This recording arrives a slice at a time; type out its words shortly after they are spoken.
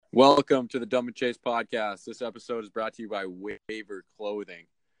Welcome to the Dumb and Chase podcast. This episode is brought to you by Waiver Clothing.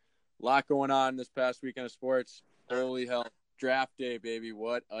 A lot going on this past weekend of sports. Holy hell. Draft day, baby.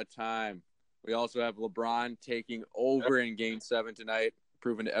 What a time. We also have LeBron taking over in Game 7 tonight,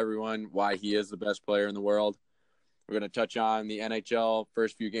 proving to everyone why he is the best player in the world. We're going to touch on the NHL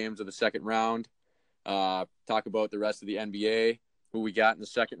first few games of the second round, talk about the rest of the NBA, who we got in the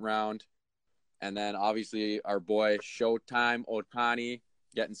second round, and then obviously our boy Showtime Ohtani,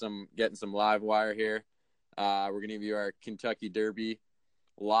 getting some live wire here. We're going to give you our Kentucky Derby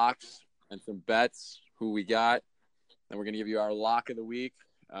locks and some bets, who we got. Then we're going to give you our lock of the week,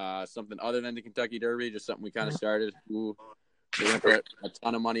 something other than the Kentucky Derby, just something we kind of started, who we're going to put a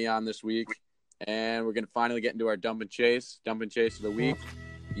ton of money on this week. And we're going to finally get into our Dump and Chase of the week.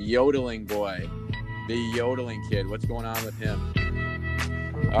 Yodeling boy, the yodeling kid. What's going on with him?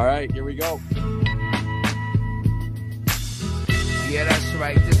 All right, here we go. Yeah, that's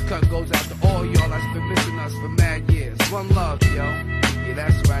right. This cut goes out to all y'all that's been missing us for mad years. One love, yo. Yeah,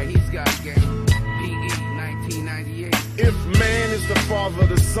 that's right. He's got game. PE 1998. If man is the father,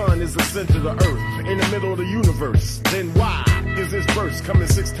 the sun is the center of the earth, in the middle of the universe, then why is this verse coming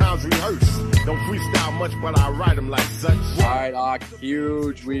 6 times rehearsed? Don't freestyle much, but I write them like such. All right, Ock,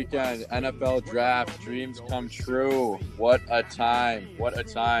 huge weekend. NFL draft, dreams come true. What a time. What a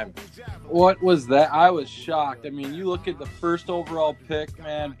time. What was that? I was shocked. I mean, you look at the first overall pick,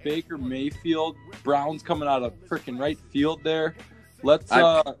 man, Baker Mayfield, Browns coming out of freaking right field there. That's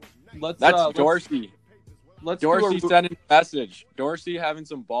Dorsey. Dorsey sending a message. Dorsey having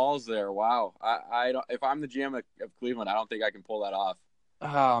some balls there. Wow. I don't, if I'm the GM of Cleveland, I don't think I can pull that off.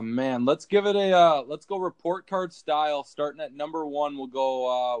 Oh man, let's give it let's go report card style. Starting at number 1, we'll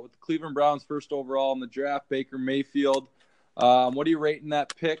go with the Cleveland Browns first overall in the draft, Baker Mayfield. What are you rating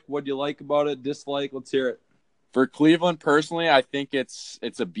that pick? What do you like about it? Dislike? Let's hear it. For Cleveland, personally, I think it's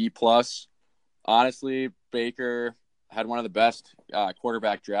a B+. Honestly, Baker had one of the best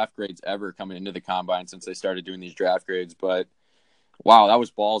quarterback draft grades ever coming into the combine since they started doing these draft grades. But wow, that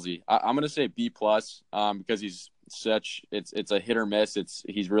was ballsy. I'm going to say B+, because he's it's a hit or miss.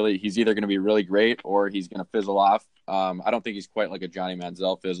 He's either going to be really great or he's going to fizzle off. I don't think he's quite like a Johnny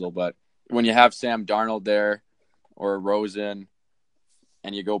Manziel fizzle, but when you have Sam Darnold there or Rosen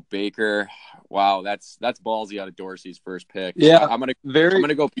and you go Baker, wow, that's ballsy out of Dorsey's first pick. Yeah, I'm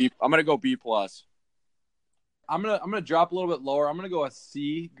gonna go B+. I'm gonna drop a little bit lower. I'm gonna go a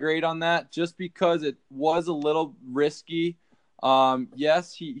C grade on that, just because it was a little risky.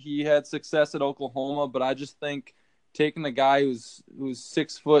 Yes, he had success at Oklahoma, but I just think taking the guy who's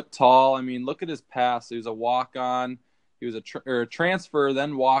 6 foot tall. I mean, look at his past. He was a walk on. He was a transfer,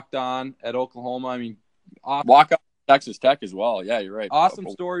 then walked on at Oklahoma. I mean, walk on Texas Tech as well. Yeah, you're right. Awesome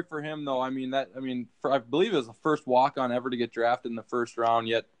story for him, though. I believe it was the first walk on ever to get drafted in the first round.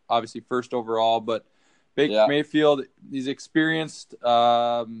 Yet, obviously, first overall, but. Baker Mayfield, he's experienced,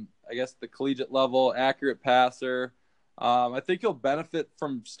 I guess, the collegiate level, accurate passer. I think he'll benefit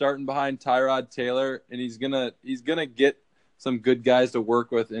from starting behind Tyrod Taylor, and he's gonna get some good guys to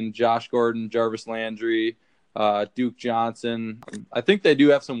work with in Josh Gordon, Jarvis Landry, Duke Johnson. I think they do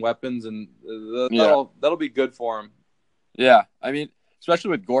have some weapons, and that'll be good for him. Yeah, I mean,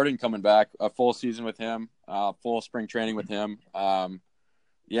 especially with Gordon coming back, a full season with him, full spring training with him.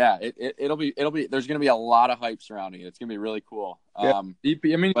 Yeah, it'll be. There's going to be a lot of hype surrounding it. It's going to be really cool.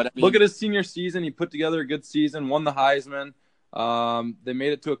 Look at his senior season. He put together a good season, won the Heisman. They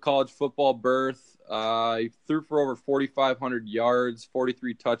made it to a college football berth. He threw for over 4,500 yards,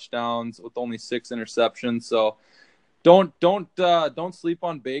 43 touchdowns with only 6 interceptions. So don't sleep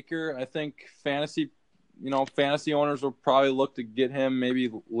on Baker. I think fantasy owners will probably look to get him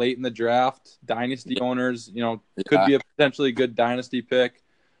maybe late in the draft. Dynasty owners, could be a potentially good dynasty pick.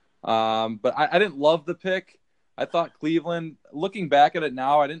 But I didn't love the pick. I thought Cleveland, looking back at it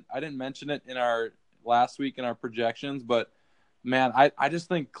now, I didn't mention it in our last week in our projections, but man, I just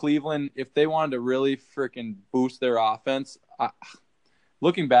think Cleveland, if they wanted to really freaking boost their offense,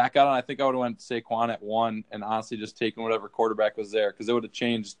 looking back at it, I think I would have went Saquon at 1 and honestly just taken whatever quarterback was there, because it would have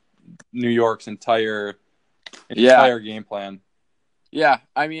changed New York's entire game plan. Yeah,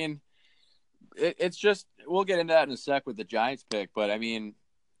 I mean, it's just, we'll get into that in a sec with the Giants pick, but I mean,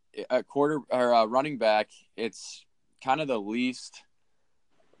 a running back, it's kind of the least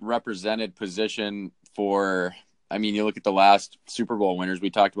represented position for. I mean, you look at the last Super Bowl winners. We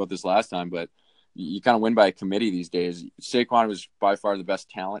talked about this last time, but you kind of win by a committee these days. Saquon was by far the best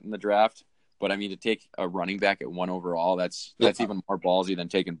talent in the draft, but I mean, to take a running back at 1 overall, that's even more ballsy than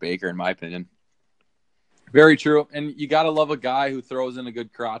taking Baker, in my opinion. Very true, and you got to love a guy who throws in a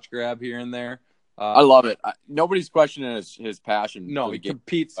good crotch grab here and there. I love it. Nobody's questioning his passion. No, for the he game.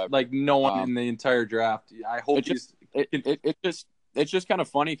 competes like no one in the entire draft. I hope it's just kind of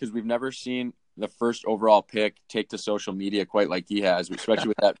funny because we've never seen the first overall pick take to social media quite like he has, especially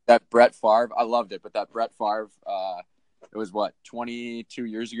with that Brett Favre. I loved it, but that Brett Favre, it was 22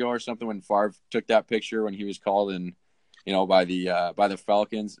 years ago or something when Favre took that picture when he was called in, by the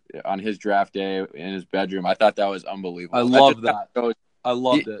Falcons on his draft day in his bedroom. I thought that was unbelievable. I love that. I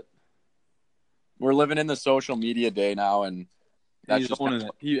loved it. We're living in the social media day now, and he's owning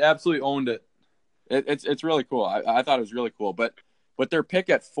it. He absolutely owned it. It's really cool. I thought it was really cool. But their pick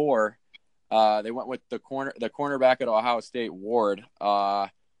at 4, they went with the cornerback at Ohio State, Ward.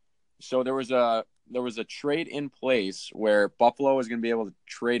 So there was a trade in place where Buffalo was going to be able to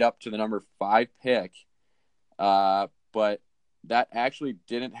trade up to the number 5 pick, but that actually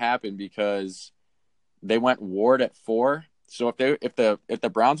didn't happen because they went Ward at 4. So if the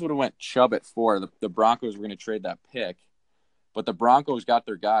Browns would have went Chubb at 4, the Broncos were going to trade that pick, but the Broncos got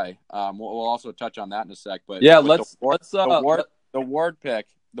their guy. We'll also touch on that in a sec. But yeah, the Ward pick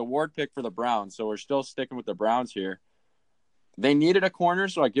for the Browns. So we're still sticking with the Browns here. They needed a corner,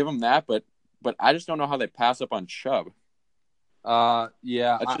 so I give them that. But I just don't know how they pass up on Chubb.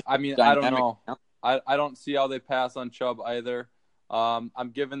 Yeah, I don't know. I don't see how they pass on Chubb either.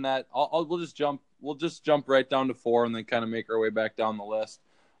 I'm giving that. We'll just jump right down to 4 and then kind of make our way back down the list.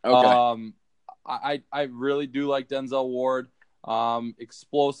 Okay. I really do like Denzel Ward.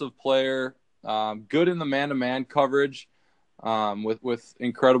 Explosive player, good in the man-to-man coverage, with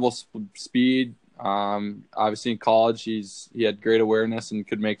incredible speed. Obviously in college, he had great awareness and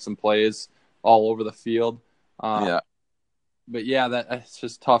could make some plays all over the field. But yeah, it's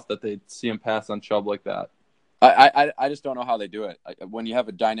just tough that they see him pass on Chubb like that. I just don't know how they do it. When you have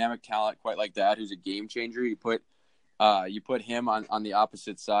a dynamic talent quite like that, who's a game changer, you put him on the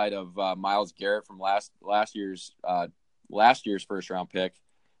opposite side of Myles Garrett from last year's first round pick.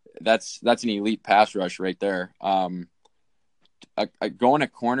 That's an elite pass rush right there. Going a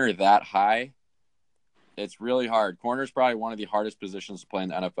corner that high, it's really hard. Corner is probably one of the hardest positions to play in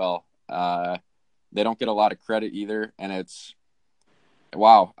the NFL. They don't get a lot of credit either, and it's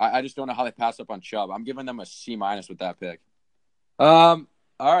wow. I just don't know how they pass up on Chubb. I'm giving them a C- with that pick. All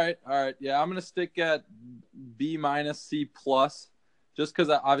right. Yeah, I'm gonna stick at B-, C+, just because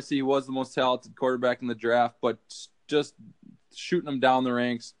obviously he was the most talented quarterback in the draft, but just shooting him down the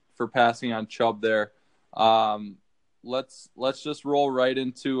ranks for passing on Chubb there. Let's just roll right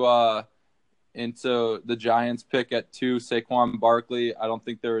into the Giants pick at 2, Saquon Barkley. I don't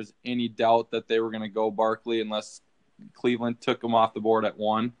think there was any doubt that they were going to go Barkley unless Cleveland took him off the board at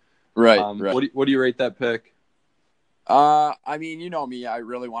 1. Right. What do you rate that pick? I mean, you know me, I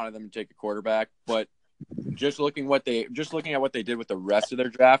really wanted them to take a quarterback, but just looking at what they did with the rest of their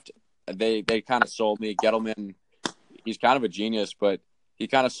draft, they kind of sold me. Gettleman, he's kind of a genius, but he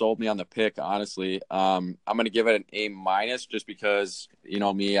kind of sold me on the pick, honestly. I'm going to give it an A- just because, you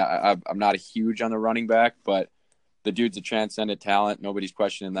know me, I'm not a huge on the running back, but the dude's a transcendent talent. Nobody's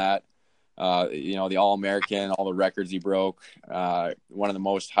questioning that. The All-American, all the records he broke, one of the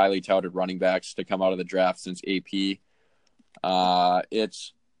most highly touted running backs to come out of the draft since AP.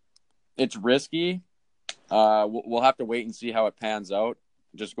 It's risky. We'll have to wait and see how it pans out.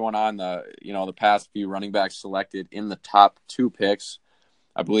 Just going on the past few running backs selected in the top 2 picks,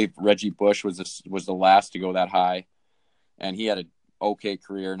 I believe Reggie Bush was the last to go that high, and he had an okay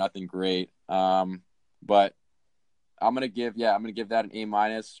career, nothing great. But I'm gonna give that an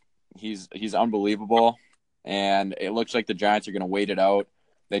A-. He's unbelievable, and it looks like the Giants are gonna wait it out.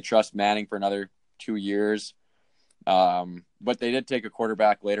 They trust Manning for another 2 years, but they did take a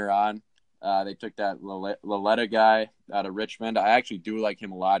quarterback later on. They took that Laletta guy out of Richmond. I actually do like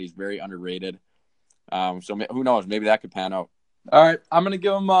him a lot. He's very underrated. So who knows? Maybe that could pan out. All right, I'm gonna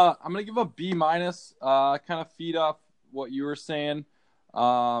give him a B-. Kind of feed off what you were saying.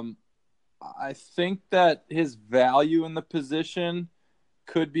 I think that his value in the position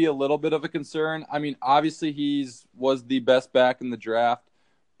could be a little bit of a concern. I mean, obviously was the best back in the draft,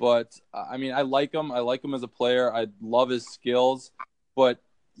 but I mean, I like him. I like him as a player. I love his skills, but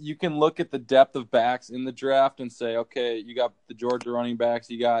you can look at the depth of backs in the draft and say, okay, you got the Georgia running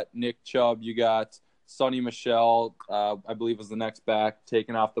backs, you got Nick Chubb, you got Sonny Michel, I believe was the next back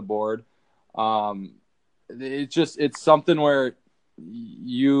taken off the board. It's something where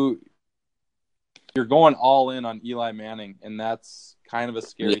you're going all in on Eli Manning, and that's kind of a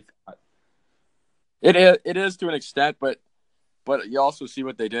scary thought. It is to an extent, but you also see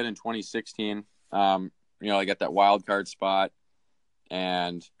what they did in 2016. They got that wild card spot,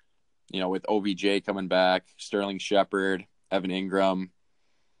 and with OBJ coming back, Sterling Shepard, Evan Ingram,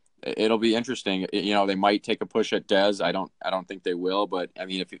 it'll be interesting. You know, they might take a push at Dez. I don't think they will, but I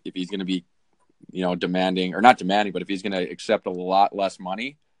mean, if he's going to be, you know, demanding or not demanding, but if he's going to accept a lot less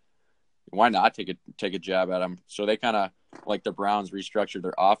money, why not take a jab at him? So they kind of, like the Browns, restructured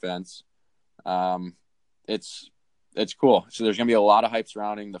their offense. It's cool. So there's going to be a lot of hype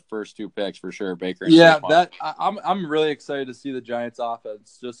surrounding the first 2 picks for sure, Baker and Saquon. I'm really excited to see the Giants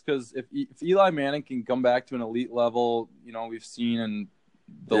offense, just because if Eli Manning can come back to an elite level, you know, we've seen in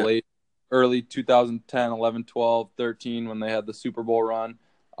the early 2010, 11, 12, 13 when they had the Super Bowl run.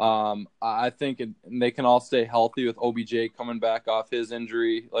 I think they can all stay healthy with OBJ coming back off his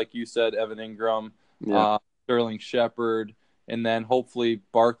injury, like you said, Evan Ingram, Sterling Shepard, and then hopefully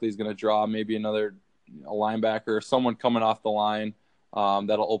Barkley's going to draw maybe a linebacker or someone coming off the line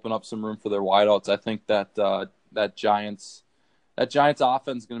that'll open up some room for their wideouts. I think that Giants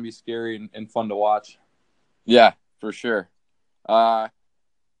offense is going to be scary and fun to watch. Yeah, for sure.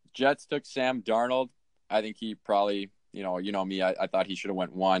 Jets took Sam Darnold. I think he probably, you know me, I thought he should have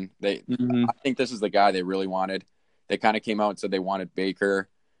went 1. I think this is the guy they really wanted. They kind of came out and said they wanted Baker.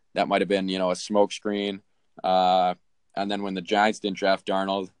 That might have been, you know, a smokescreen. And then when the Giants didn't draft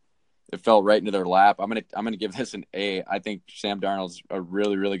Darnold, it fell right into their lap. I'm gonna give this an A. I think Sam Darnold's a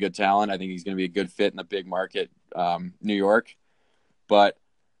really, really good talent. I think he's gonna be a good fit in the big market, New York. But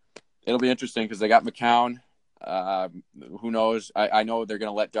it'll be interesting because they got McCown. Who knows? I know they're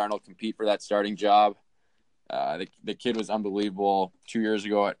gonna let Darnold compete for that starting job. The kid was unbelievable 2 years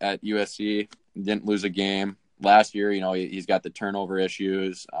ago at USC. Didn't lose a game. Last year, you know, he's got the turnover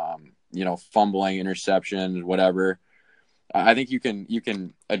issues, you know, fumbling, interceptions, whatever. I think you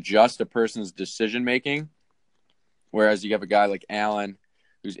can adjust a person's decision making, whereas you have a guy like Allen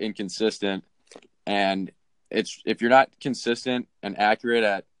who's inconsistent, and if you're not consistent and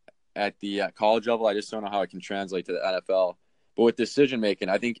accurate at the college level, I just don't know how it can translate to the NFL. But with decision making,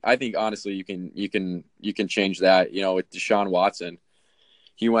 I think honestly you can change that. You know, with Deshaun Watson,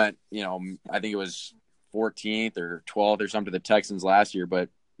 he went, you know, I think it was 14th or 12th or something to the Texans last year, but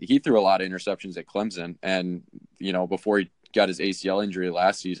he threw a lot of interceptions at Clemson, and you know, before he got his ACL injury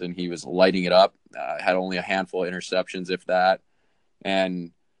last season, he was lighting it up. Had only a handful of interceptions, if that.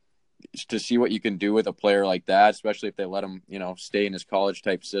 And to see what you can do with a player like that, especially if they let him, you know, stay in his college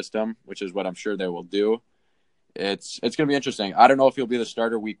type system, which is what I'm sure they will do. It's going to be interesting. I don't know if he'll be the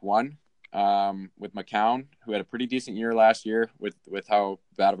starter week 1 with McCown, who had a pretty decent year last year with how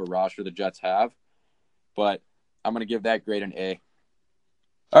bad of a roster the Jets have. But I'm going to give that grade an A.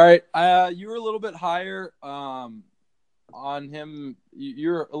 All right. You were a little bit higher on him.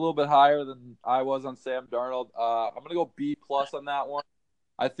 You're a little bit higher than I was on Sam Darnold. I'm going to go B+ on that one.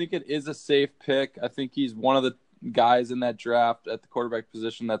 I think it is a safe pick. I think he's one of the guys in that draft at the quarterback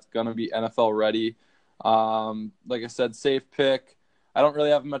position that's going to be NFL ready. Like I said, safe pick. I don't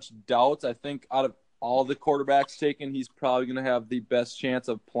really have much doubts. I think out of all the quarterbacks taken, he's probably going to have the best chance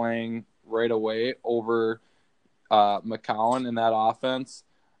of playing right away over McCown in that offense.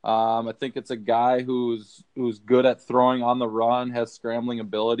 I think it's a guy who's good at throwing on the run, has scrambling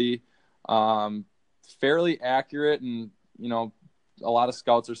ability, fairly accurate, and you know, a lot of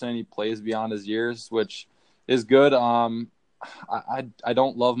scouts are saying he plays beyond his years, which is good. I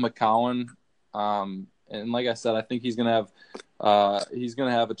don't love McCown, and like I said, I think he's gonna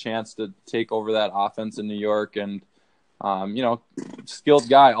have a chance to take over that offense in New York, and you know, skilled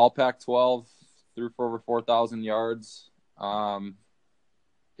guy, all Pac-12, threw for over 4,000 yards.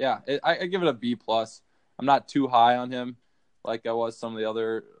 Yeah, I give it a B+. I'm not too high on him like I was some of the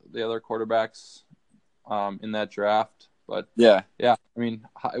other quarterbacks in that draft. But yeah. I mean,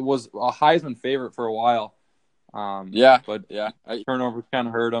 it was a Heisman favorite for a while. But turnovers kind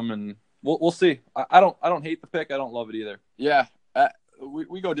of hurt him, and we'll see. I don't hate the pick. I don't love it either. Yeah,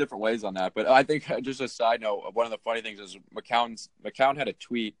 we go different ways on that. But I think, just a side note, one of the funny things is McCown had a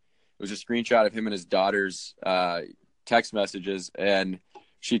tweet. It was a screenshot of him and his daughter's text messages, and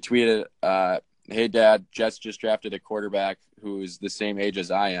she tweeted, "Hey, Dad, Jets just drafted a quarterback who's the same age as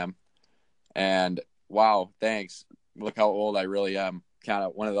I am." And wow, thanks. Look how old I really am. Kind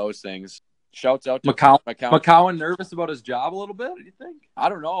of one of those things. Shouts out to McCown nervous about his job a little bit, do you think? I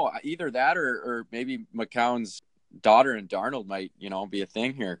don't know. Either that or maybe McCown's daughter and Darnold might, you know, be a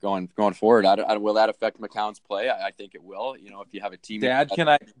thing here going forward. Will that affect McCown's play? I think it will. You know, if you have a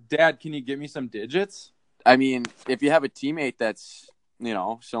teammate. Dad, can you give me some digits? I mean, if you have a teammate that's, you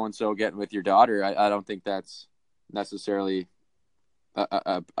know, so-and-so getting with your daughter, I don't think that's necessarily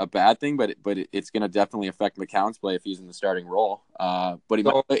a bad thing, but it's going to definitely affect McCown's play if he's in the starting role. But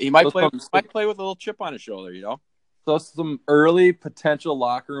he might play with a little chip on his shoulder, you know. So some early potential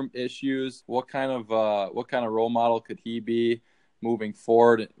locker room issues. What kind of role model could he be? moving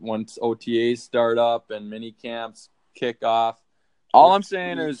forward once OTAs start up and mini camps kick off. All I'm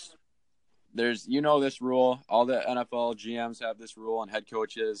saying is there's, this rule. All the NFL GMs have this rule and head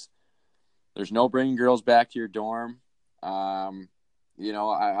coaches. There's no bringing girls back to your dorm. I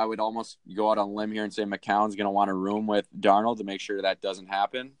would almost go out on a limb here and say McCown's going to want a room with Darnold to make sure that doesn't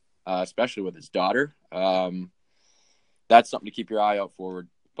happen, especially with his daughter. That's something to keep your eye out forward.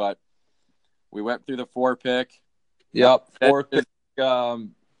 But we went through the 4 pick. Yep, 4th pick.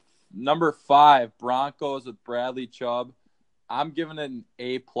 Number 5, Broncos with Bradley Chubb. I'm giving it an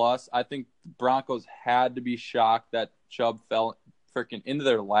A+. I think Broncos had to be shocked that Chubb fell freaking into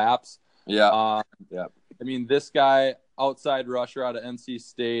their laps. Yeah. I mean, this guy, outside rusher out of NC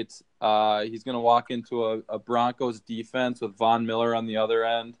State, he's going to walk into a Broncos defense with Von Miller on the other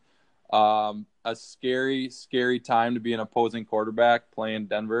end. A scary, scary time to be an opposing quarterback playing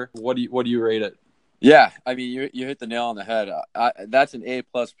Denver. What do you rate it? Yeah, I mean, you hit the nail on the head. That's an A+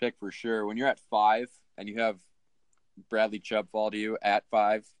 pick for sure. When you're at 5 and you have Bradley Chubb fall to you at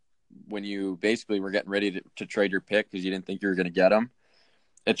 5, when you basically were getting ready to trade your pick because you didn't think you were going to get him,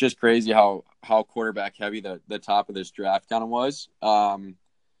 it's just crazy how quarterback heavy the top of this draft kind of was.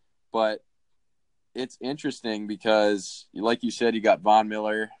 But it's interesting because, like you said, you got Von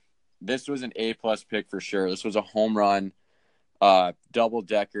Miller. This was an A+ pick for sure. This was a home run,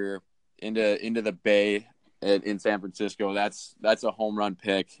 double-decker into the Bay in San Francisco. That's a home run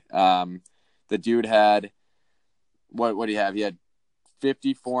pick. The dude had what do you have? He had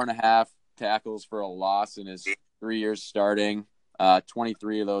 54.5 tackles for a loss in his 3 years starting.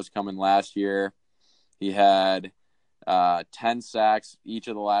 23 of those coming last year. He had 10 sacks each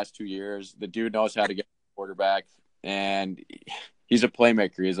of the last 2 years. The dude knows how to get a quarterback, and he's a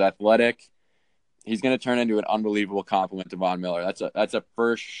playmaker. He's athletic. He's going to turn into an unbelievable compliment to Von Miller. That's a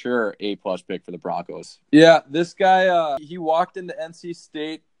for sure A+ pick for the Broncos. Yeah, this guy, he walked into NC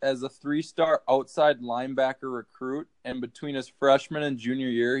State as a 3-star outside linebacker recruit, and between his freshman and junior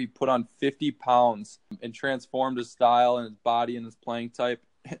year, he put on 50 pounds and transformed his style and his body and his playing type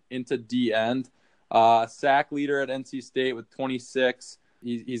into D-end. Sack leader at NC State with 26.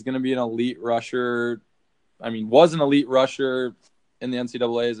 He's going to be an elite rusher. I mean, was an elite rusher in the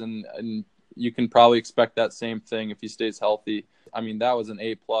NCAAs, and you can probably expect that same thing if he stays healthy. I mean, that was an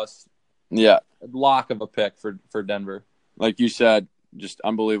A+. Yeah. Lock of a pick for Denver. Like you said, just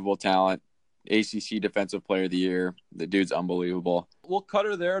unbelievable talent. ACC Defensive Player of the Year. The dude's unbelievable. We'll cut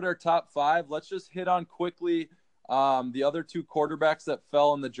her there at our top 5. Let's just hit on quickly the other 2 quarterbacks that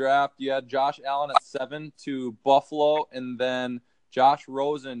fell in the draft. You had Josh Allen at 7 to Buffalo, and then Josh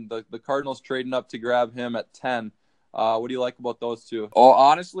Rosen, the Cardinals trading up to grab him at 10. What do you like about those 2? Oh,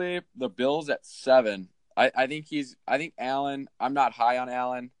 honestly, the Bills at 7. I think Allen. I'm not high on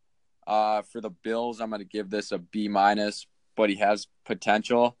Allen. For the Bills, I'm going to give this a B-, but he has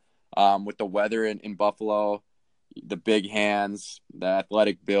potential. With the weather in Buffalo, the big hands, the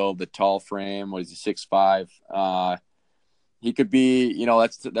athletic build, the tall frame. What is he, 6'5"? He could be.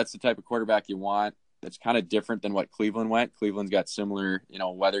 That's the type of quarterback you want. That's kind of different than what Cleveland went. Cleveland's got similar,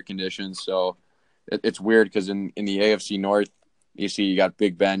 weather conditions, so. It's weird because in the AFC North, you got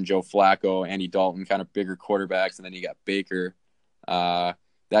Big Ben, Joe Flacco, Andy Dalton, kind of bigger quarterbacks, and then you got Baker.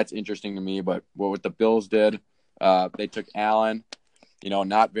 That's interesting to me. But what the Bills did, they took Allen,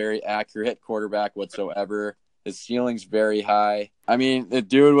 not very accurate quarterback whatsoever. His ceiling's very high. I mean, the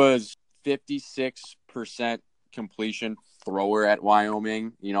dude was 56% completion thrower at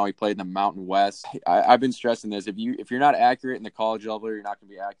Wyoming. He played in the Mountain West. I've been stressing this. If you're not accurate in the college level, you're not going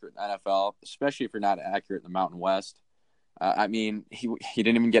to be accurate in the NFL, especially if you're not accurate in the Mountain West. I mean, he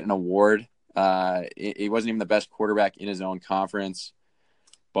didn't even get an award. He wasn't even the best quarterback in his own conference,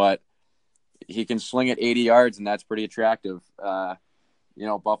 but he can swing at 80 yards, and that's pretty attractive.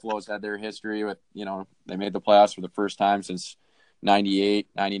 Buffalo's had their history with, they made the playoffs for the first time since 98,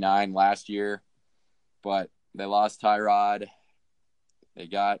 99 last year, but they lost Tyrod. They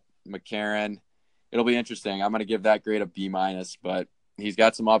got McCarron. It'll be interesting. I'm going to give that grade a B-, but he's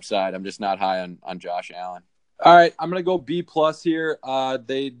got some upside. I'm just not high on Josh Allen. All right, I'm going to go B+ here.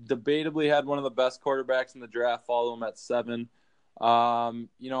 They debatably had one of the best quarterbacks in the draft. Follow him at 7.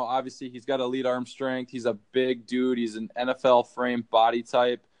 Obviously he's got elite arm strength. He's a big dude. He's an NFL frame body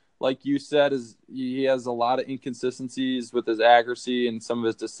type. Like you said, he has a lot of inconsistencies with his accuracy and some of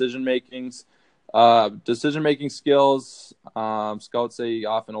his decision-making skills. Scouts say he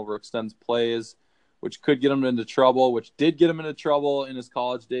often overextends plays, which could get him into trouble, which did get him into trouble in his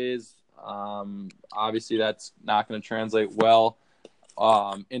college days. Obviously, that's not going to translate well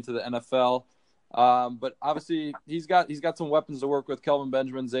into the NFL. But obviously he's got some weapons to work with. Kelvin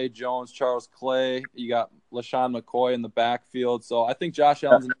Benjamin, Zay Jones, Charles Clay. You got LaShawn McCoy in the backfield. So I think Josh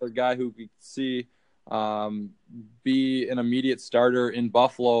Allen's another guy who we see be an immediate starter in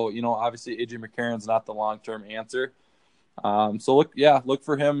Buffalo. Obviously AJ McCarron's not the long-term answer. So look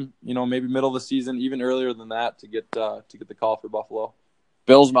for him, maybe middle of the season, even earlier than that to get the call for Buffalo.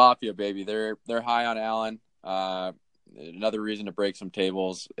 Bills Mafia, baby. They're high on Allen. Another reason to break some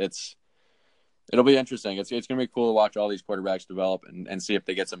tables. It'll be interesting. It's going to be cool to watch all these quarterbacks develop and see if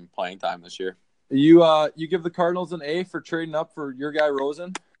they get some playing time this year. You give the Cardinals an A for trading up for your guy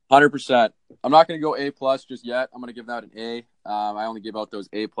Rosen? 100%. I'm not going to go A+ just yet. I'm going to give that an A. I only give out those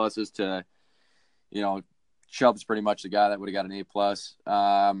A+ to, Chubb's pretty much the guy that would have got an A+.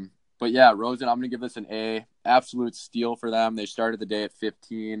 But yeah, Rosen, I'm going to give this an A. Absolute steal for them. They started the day at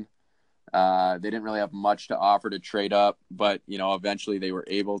 15. They didn't really have much to offer to trade up, but eventually they were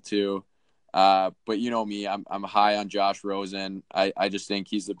able to. But me, I'm high on Josh Rosen. I just think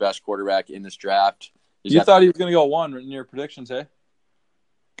he's the best quarterback in this draft. You thought he was going to go 1 in your predictions, hey?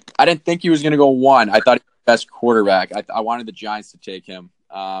 I didn't think he was going to go 1. I thought he was the best quarterback. I wanted the Giants to take him.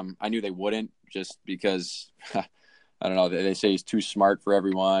 I knew they wouldn't just because I don't know. They say he's too smart for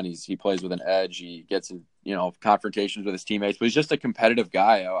everyone. He plays with an edge. He gets confrontations with his teammates, but he's just a competitive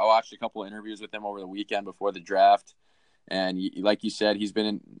guy. I watched a couple of interviews with him over the weekend before the draft. And like you said, he's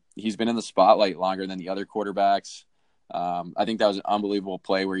been in the spotlight longer than the other quarterbacks. I think that was an unbelievable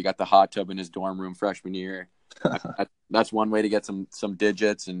play where he got the hot tub in his dorm room freshman year. That's one way to get some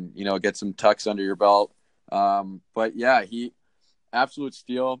digits and get some tucks under your belt. But yeah, he absolute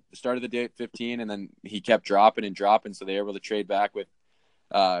steal. Started the day at 15, and then he kept dropping and dropping. So they were able to trade back with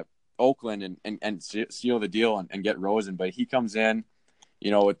Oakland and seal the deal and get Rosen. But he comes in,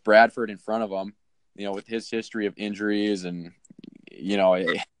 with Bradford in front of him. With his history of injuries and,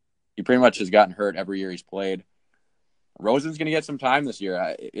 he pretty much has gotten hurt every year he's played. Rosen's going to get some time this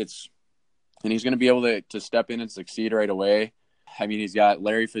year. And he's going to be able to step in and succeed right away. I mean, he's got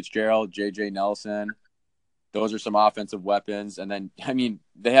Larry Fitzgerald, J.J. Nelson. Those are some offensive weapons. And then,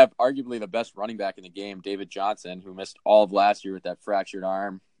 they have arguably the best running back in the game, David Johnson, who missed all of last year with that fractured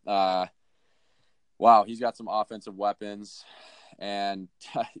arm. Wow, he's got some offensive weapons. And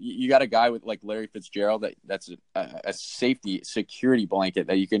you got a guy with like Larry Fitzgerald that's a safety security blanket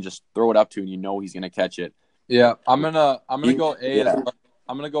that you can just throw it up to and he's going to catch it. Yeah, I'm gonna go A. Yeah. As well.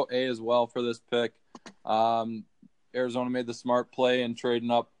 I'm gonna go A as well for this pick. Arizona made the smart play and trading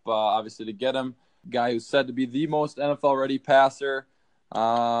up, obviously to get him. Guy who's said to be the most NFL ready passer.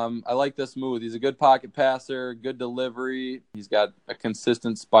 I like this move. He's a good pocket passer, good delivery. He's got a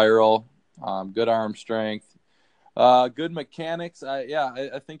consistent spiral, good arm strength. Good mechanics.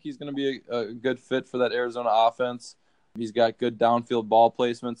 I think he's going to be a good fit for that Arizona offense. He's got good downfield ball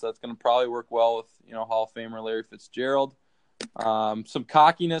placements. That's going to probably work well with, Hall of Famer Larry Fitzgerald. Some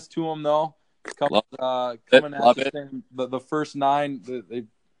cockiness to him, though. Coming at the first 9, they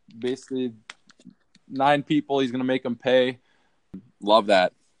basically 9 people he's going to make them pay. Love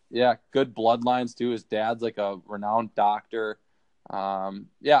that. Yeah, good bloodlines, too. His dad's like a renowned doctor.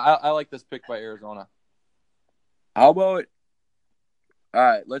 I like this pick by Arizona. How about – all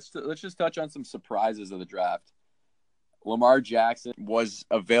right, let's just touch on some surprises of the draft. Lamar Jackson was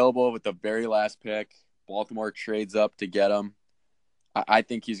available with the very last pick. Baltimore trades up to get him. I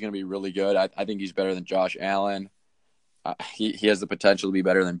think he's going to be really good. I think he's better than Josh Allen. He has the potential to be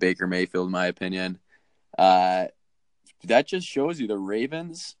better than Baker Mayfield, in my opinion. That just shows you the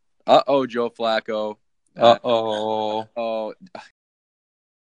Ravens. Joe Flacco.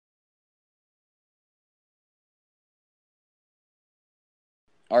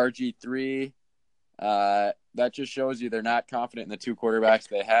 RG3. That just shows you they're not confident in the 2 quarterbacks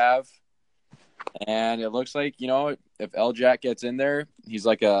they have. And it looks like, if L-Jack gets in there, he's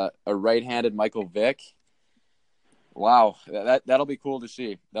like a right-handed Michael Vick. Wow, that'll be cool to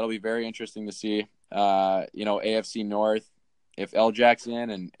see. That'll be very interesting to see. AFC North, if L-Jack's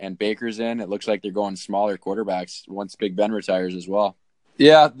in and Baker's in, it looks like they're going smaller quarterbacks once Big Ben retires as well.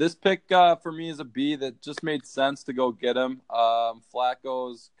 Yeah, this pick for me is a B. That just made sense to go get him.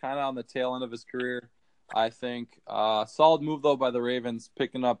 Flacco's kind of on the tail end of his career, I think. Solid move, though, by the Ravens,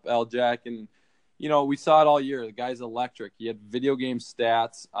 picking up L-Jack. And, we saw it all year. The guy's electric. He had video game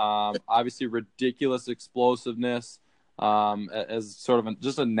stats, obviously ridiculous explosiveness as sort of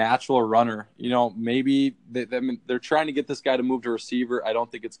just a natural runner. Maybe they're trying to get this guy to move to receiver. I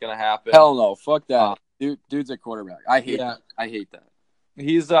don't think it's going to happen. Hell no. Fuck that. Dude's a quarterback. I hate that. I hate that.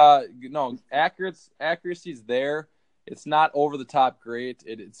 He's accuracy's there. It's not over the top great.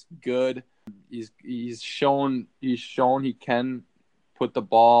 It's good. He's shown he can put the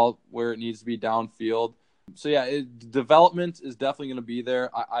ball where it needs to be downfield. So, yeah, development is definitely going to be there.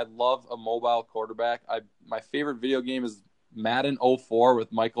 I love a mobile quarterback. My favorite video game is Madden 04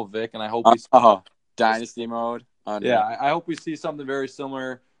 with Michael Vick, and I hope we see Dynasty mode. Yeah, I hope we see something very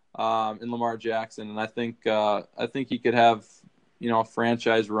similar in Lamar Jackson, and I think he could have a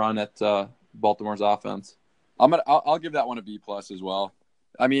franchise run at Baltimore's offense. I'll give that one a B+ as well.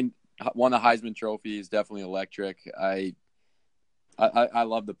 I mean, won the Heisman Trophy is definitely electric. I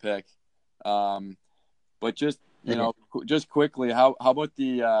love the pick. But just just quickly, how about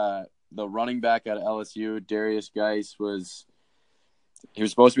the running back at LSU, Darius Geis he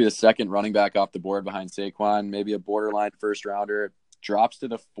was supposed to be the second running back off the board behind Saquon, maybe a borderline first rounder, drops to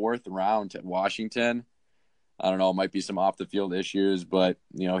the 4th round at Washington. I don't know, it might be some off the field issues, but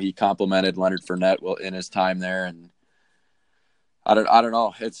he complimented Leonard Fournette in his time there, and I don't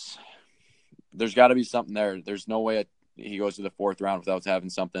know. There's got to be something there. There's no way he goes to the 4th round without having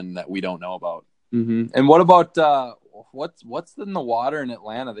something that we don't know about. Mm-hmm. And what about what's in the water in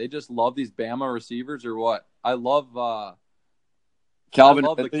Atlanta? They just love these Bama receivers, or what? I love the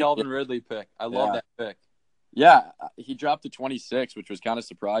Calvin Ridley pick. I love that pick. Yeah, he dropped to 26, which was kind of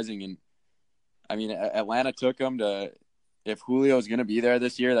surprising. And I mean, Atlanta took him to. If Julio is going to be there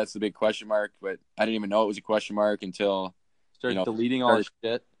this year, that's the big question mark. But I didn't even know it was a question mark until started deleting all his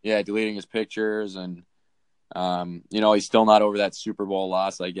shit. Yeah, deleting his pictures, and he's still not over that Super Bowl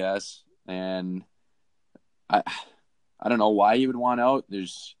loss, I guess. And I don't know why he would want out.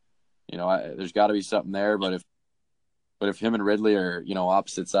 There's got to be something there. But if him and Ridley are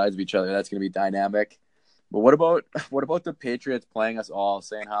opposite sides of each other, that's going to be dynamic. But what about the Patriots playing us all,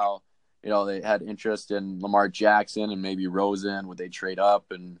 saying how they had interest in Lamar Jackson and maybe Rosen? Would they trade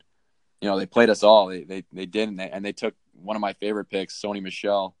up? And they played us all. They didn't, and they took one of my favorite picks, Sony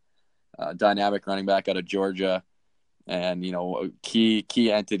Michel, dynamic running back out of Georgia. And a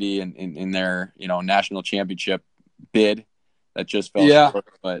key entity in their national championship bid that just fell short.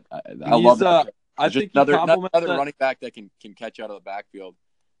 But I love that. I think another running back that can catch out of the backfield.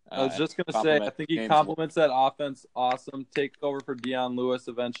 I was just gonna say, I think he complements that offense. Awesome, takes over for Dion Lewis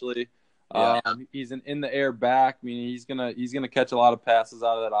eventually. Yeah. He's an in the air back. I mean, he's gonna catch a lot of passes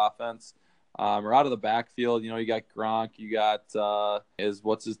out of that offense. Or out of the backfield. You got Gronk. You got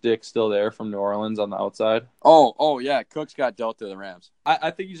what's his dick still there from New Orleans on the outside? Oh yeah, Cook's got dealt to the Rams.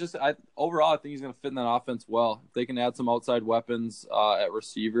 I think overall I think he's going to fit in that offense well. If they can add some outside weapons at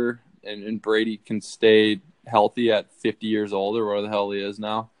receiver, and Brady can stay healthy at 50 years old or where the hell he is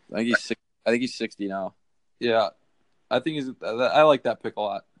now. I think he's 60 now. Yeah, I like that pick a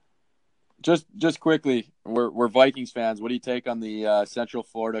lot. Just quickly, we're Vikings fans. What do you take on the Central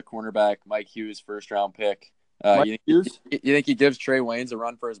Florida cornerback Mike Hughes first-round pick? You think he gives Trey Waynes a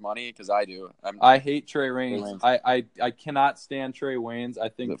run for his money? Because I do. I hate Trey Waynes. I cannot stand Trey Waynes. I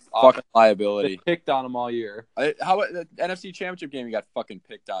think the fucking liability. They picked on him all year. How about the NFC Championship game? He got fucking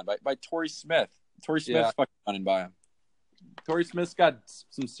picked on by Torrey Smith. Torrey Smith's fucking running by him. Torrey Smith's got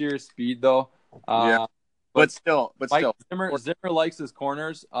some serious speed though. Yeah. But still, Zimmer likes his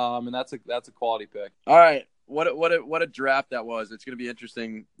corners, and that's a quality pick. All right, what a draft that was. It's going to be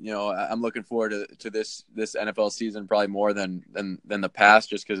interesting. I'm looking forward to this NFL season probably more than the past,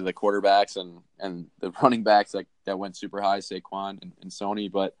 just because of the quarterbacks and the running backs that went super high, Saquon and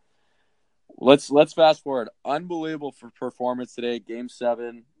Sony. But let's fast forward. Unbelievable performance today, Game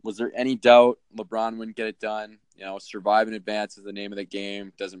 7. Was there any doubt LeBron wouldn't get it done? Survive and advance is the name of the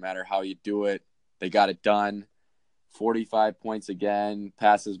game. Doesn't matter how you do it. They got it done. 45 points again.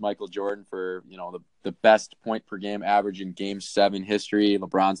 Passes Michael Jordan for the best point per game average in Game 7 history.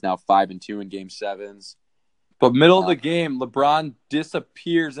 LeBron's now 5-2 in Game 7s. But middle of the game, LeBron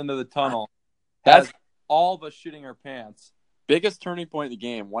disappears into the tunnel. Has all of us shitting our pants. Biggest turning point of the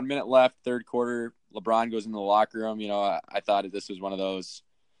game. 1 minute left, third quarter. LeBron goes in the locker room. I thought this was one of those,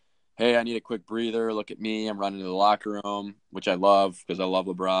 hey, I need a quick breather. Look at me. I'm running to the locker room, which I love because I love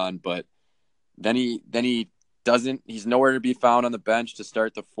LeBron. But then he doesn't. He's nowhere to be found on the bench to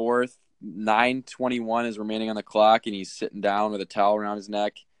start the fourth. 9:21 is remaining on the clock, and he's sitting down with a towel around his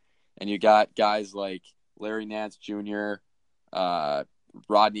neck. And you got guys like Larry Nance Jr.,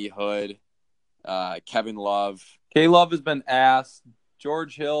 Rodney Hood, Kevin Love. K-Love has been asked.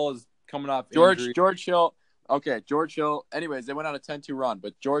 George Hill is coming off injury. George Hill. Okay, George Hill. Anyways, they went on a 10-2 run,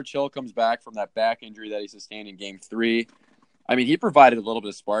 but George Hill comes back from that back injury that he sustained in Game 3. I mean, he provided a little bit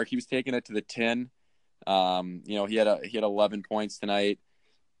of spark. He was taking it to the 10. He had 11 points tonight,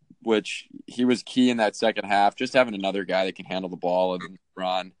 which he was key in that second half. Just having another guy that can handle the ball and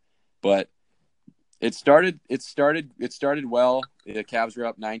run. But it started well. The Cavs were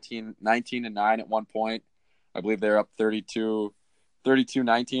up 19-9 at one point. I believe they were up 32-14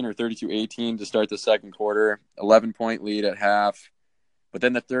 32-19 or 32-18 to start the second quarter. 11-point lead at half. But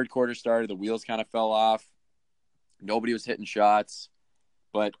then the third quarter started. The wheels kind of fell off. Nobody was hitting shots.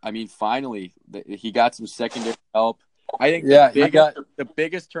 But, I mean, finally, he got some secondary help. I think the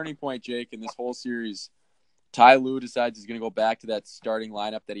biggest turning point, Jake, in this whole series, Ty Lue decides he's going to go back to that starting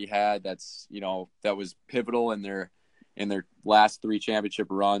lineup that he had. That's, that was pivotal in their last 3 championship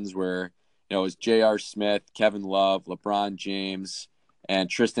runs where, it was J.R. Smith, Kevin Love, LeBron James, and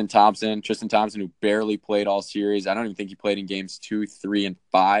Tristan Thompson. Tristan Thompson, who barely played all series. I don't even think he played in games 2, 3, and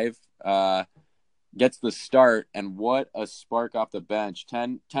 5. Gets the start, and what a spark off the bench.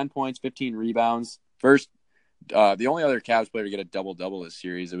 10 points, 15 rebounds. First, the only other Cavs player to get a double-double this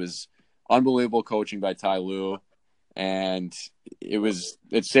series. It was unbelievable coaching by Ty Lue, and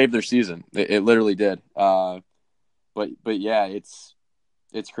it saved their season. It literally did. But yeah, it's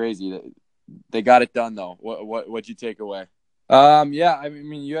crazy. They got it done, though. What'd you take away? Yeah, I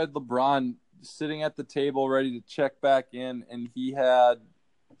mean, you had LeBron sitting at the table ready to check back in, and he had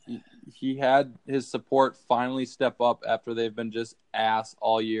his support finally step up after they've been just ass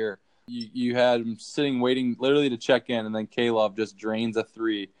all year. You had him sitting waiting literally to check in, and then K-Love just drains a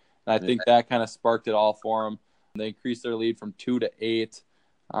 3. And I think that kind of sparked it all for them. They increased their lead from 2 to 8,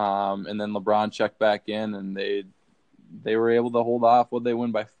 and then LeBron checked back in, and they were able to hold off. Would they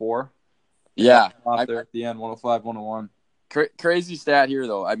win by 4? Yeah. Off there at the end, 105-101. Crazy stat here,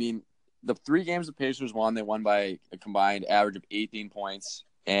 though. I mean, the 3 games the Pacers won, they won by a combined average of 18 points.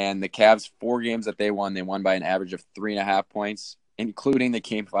 And the Cavs, 4 games that they won by an average of 3.5 points, including the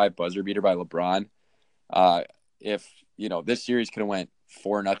Game 5 buzzer beater by LeBron. If, this series could have went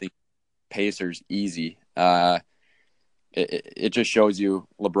 4-0 Pacers easy. It just shows you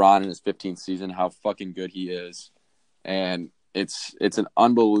LeBron in his 15th season, how fucking good he is. And it's an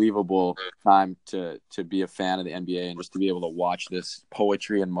unbelievable time to be a fan of the NBA and just to be able to watch this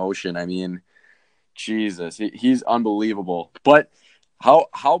poetry in motion. I mean, Jesus, he's unbelievable. But how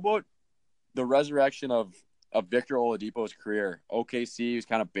about the resurrection of Victor Oladipo's career? OKC was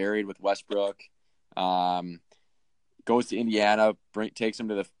kind of buried with Westbrook. Goes to Indiana, takes him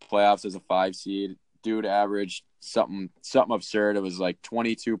to the playoffs as a 5 seed. Dude averaged something absurd. It was like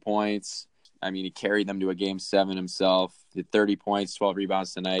 22 points. I mean, he carried them to a game 7 himself. Did 30 points, 12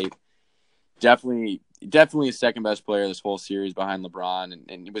 rebounds tonight. Definitely a second best player this whole series behind LeBron,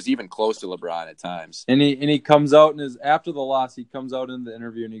 and he was even close to LeBron at times. And he comes out after the loss, he comes out in the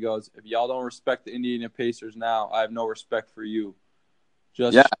interview and he goes, "If y'all don't respect the Indiana Pacers now, I have no respect for you."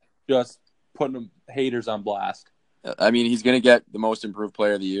 Just putting them haters on blast. I mean, he's going to get the most improved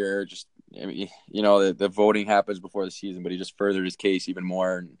player of the year. The voting happens before the season, but he just furthered his case even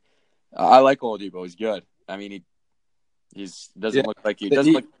more. And I like Oladipo. He's good. I mean, he doesn't look like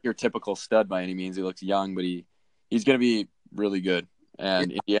your typical stud by any means. He looks young, but he's going to be really good.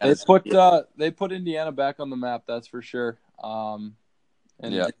 And they put Indiana back on the map, that's for sure. You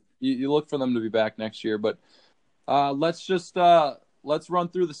look for them to be back next year. But let's run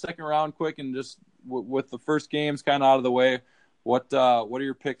through the second round quick and just with the first games kind of out of the way. What are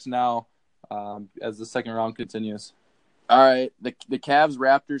your picks now as the second round continues? All right, the Cavs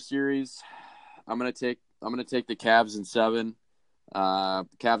Raptors series. I'm gonna take the Cavs in 7. The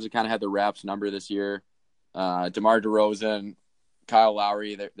Cavs have kind of had the Raps number this year. DeMar DeRozan, Kyle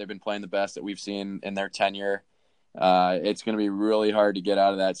Lowry, they've been playing the best that we've seen in their tenure. It's going to be really hard to get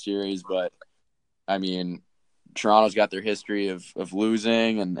out of that series, but I mean, Toronto's got their history of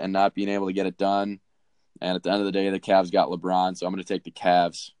losing and not being able to get it done. And at the end of the day, the Cavs got LeBron, so I'm going to take the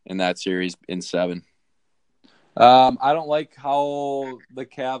Cavs in that series in 7. I don't like how the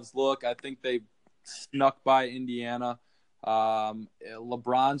Cavs look. I think they snuck by Indiana.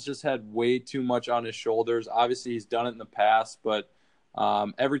 LeBron's just had way too much on his shoulders. Obviously, he's done it in the past, but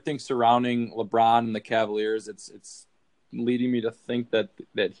everything surrounding LeBron and the Cavaliers, it's leading me to think that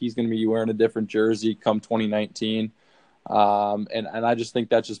he's going to be wearing a different jersey come 2019. And I just think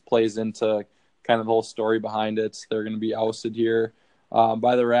that just plays into kind of the whole story behind it. They're going to be ousted here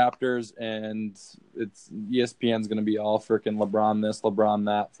by the Raptors, and ESPN's going to be all freaking LeBron this, LeBron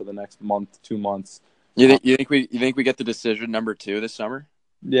that for the next month, 2 months. You think we get the decision number 2 this summer?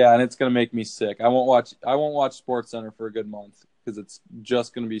 Yeah, and it's going to make me sick. I won't watch SportsCenter for a good month because it's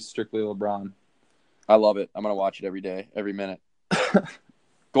just going to be strictly LeBron. I love it. I'm going to watch it every day, every minute.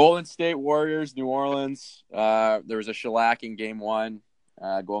 Golden State Warriors, New Orleans. There was a shellacking game 1.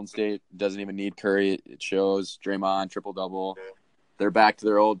 Golden State doesn't even need Curry. It shows. Draymond, triple-double. They're back to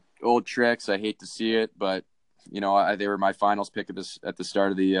their old tricks. I hate to see it, but they were my finals pick at the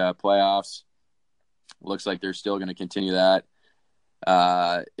start of the playoffs. Looks like they're still going to continue that.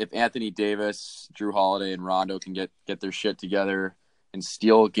 If Anthony Davis, Drew Holiday, and Rondo can get their shit together, and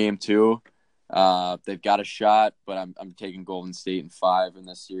steal game 2. They've got a shot, but I'm taking Golden State in 5 in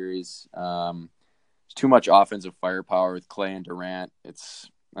this series. There's too much offensive firepower with Clay and Durant.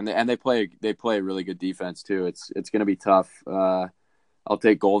 They play a really good defense too. It's going to be tough. I'll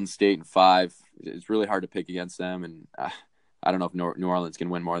take Golden State in 5. It's really hard to pick against them, and I don't know if New Orleans can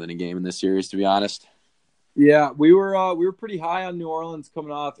win more than a game in this series, to be honest. Yeah, we were pretty high on New Orleans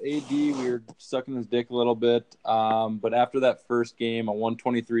coming off AD. We were sucking his dick a little bit, but after that first game, a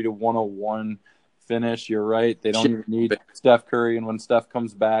 123-101 finish, you're right. They don't even need Steph Curry, and when Steph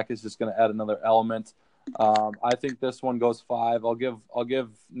comes back, it's just going to add another element. I think this one goes 5. I'll give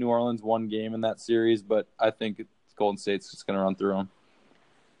New Orleans 1 game in that series, but I think Golden State's just going to run through them.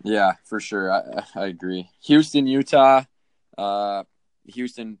 Yeah, for sure. I agree. Houston, Utah.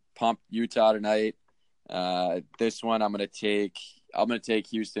 Houston pumped Utah tonight. This one I'm gonna take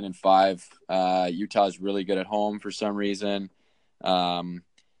Houston in 5. Utah's really good at home for some reason.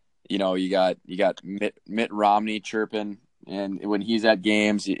 You got Mitt Romney chirping, and when he's at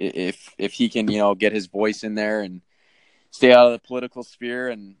games, if he can get his voice in there and stay out of the political sphere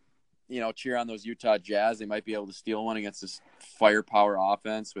and cheer on those Utah Jazz, they might be able to steal one against this firepower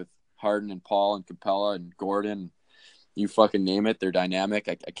offense with Harden and Paul and Capella and Gordon. You fucking name it. They're dynamic.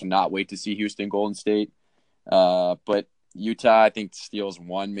 I cannot wait to see Houston Golden State. But Utah, I think, steals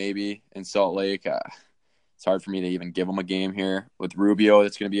 1 maybe in Salt Lake. It's hard for me to even give them a game here. With Rubio,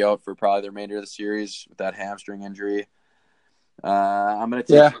 that's going to be out for probably the remainder of the series with that hamstring injury. I'm going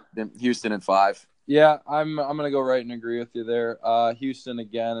to take Houston in 5. Yeah, I'm going to go right and agree with you there. Houston,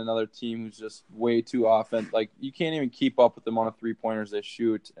 again, another team who's just way too offensive. Like, you can't even keep up with the amount of three-pointers they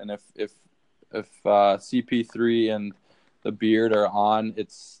shoot. And if CP3 and the Beard are on,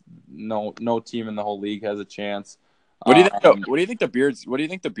 it's no team in the whole league has a chance. What do you think the Beard's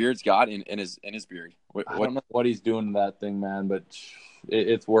got in his beard? I don't know what he's doing to that thing, man, but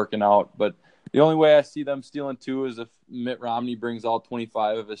it's working out. But the only way I see them stealing 2 is if Mitt Romney brings all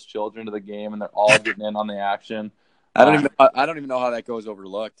 25 of his children to the game and they're all getting in on the action. I don't even know how that goes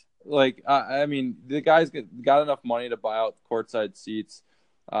overlooked. Like, I mean, the guy's got enough money to buy out courtside seats.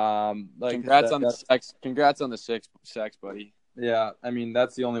 Congrats on the sex, buddy. Yeah, I mean,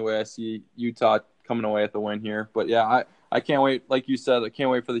 that's the only way I see Utah coming away with the win here. But yeah, I can't wait. Like you said, I can't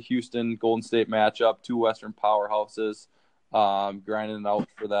wait for the Houston Golden State matchup. 2 Western powerhouses grinding it out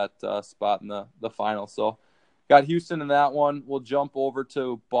for that spot in the final. So got Houston in that one. We'll jump over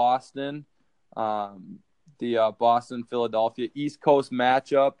to Boston, the Boston-Philadelphia East Coast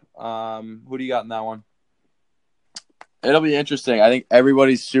matchup. Who do you got in that one? It'll be interesting. I think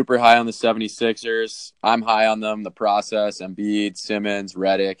everybody's super high on the 76ers. I'm high on them. The process, Embiid, Simmons,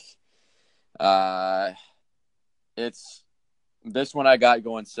 Redick. It's this one I got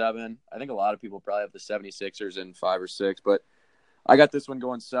going 7. I think a lot of people probably have the 76ers in 5 or 6, but I got this one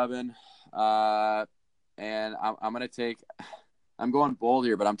going 7. And I'm going bold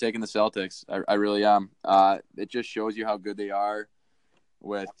here, but I'm taking the Celtics. I really am. It just shows you how good they are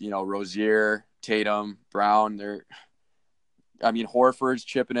with, Rozier, Tatum, Brown. Horford's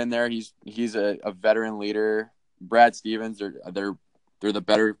chipping in there. He's a veteran leader. Brad Stevens, they're the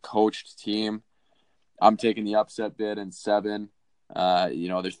better coached team. I'm taking the upset bid in 7.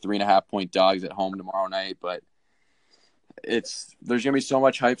 There's 3.5-point dogs at home tomorrow night, but there's gonna be so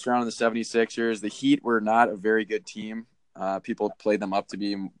much hype surrounding the 76ers. The Heat were not a very good team. People played them up to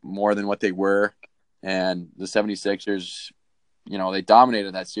be more than what they were, and the 76ers, they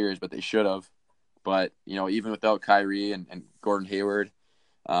dominated that series, but they should have. But, even without Kyrie and Gordon Hayward,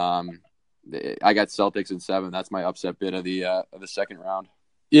 I got Celtics in 7. That's my upset bid of the second round.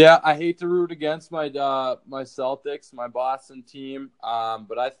 Yeah, I hate to root against my Celtics, my Boston team,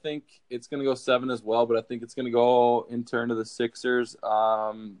 but I think it's going to go 7 as well, but I think it's going to go in turn to the Sixers.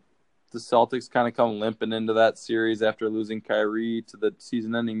 The Celtics kind of come limping into that series after losing Kyrie to the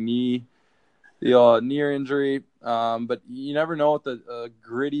season-ending knee injury. But you never know with the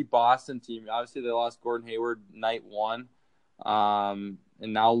gritty Boston team. Obviously, they lost Gordon Hayward night 1, and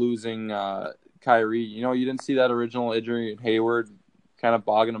now losing Kyrie. You didn't see that original injury in Hayward kind of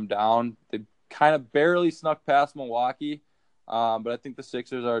bogging them down. They kind of barely snuck past Milwaukee, but I think the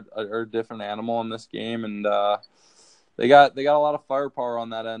Sixers are a different animal in this game, and they got a lot of firepower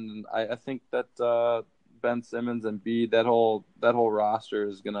on that end. And I think that Ben Simmons and Embiid, that whole roster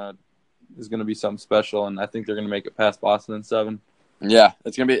is gonna be something special, and I think they're gonna make it past Boston in 7. Yeah,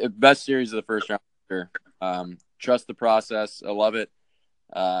 it's gonna be the best series of the first round. For sure. Trust the process. I love it.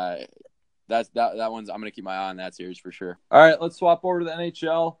 That one's I'm gonna keep my eye on that series for sure. All right, let's swap over to the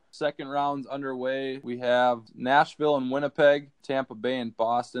NHL. Second round's underway. We have Nashville and Winnipeg, Tampa Bay and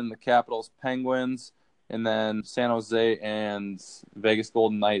Boston, the Capitals, Penguins, and then San Jose and Vegas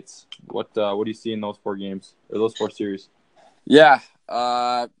Golden Knights. What do you see in those 4 games or those 4 series? Yeah,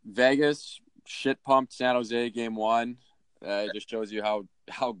 Vegas shit pumped San Jose game 1. It just shows you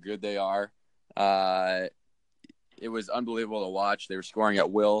how good they are. It was unbelievable to watch. They were scoring at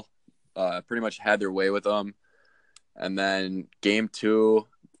will. Pretty much had their way with them. And then game 2,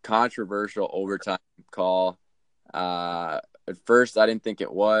 controversial overtime call. At first, I didn't think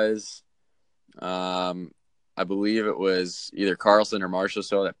it was. I believe it was either Carlson or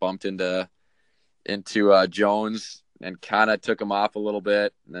Marchessault that bumped into Jones and kind of took him off a little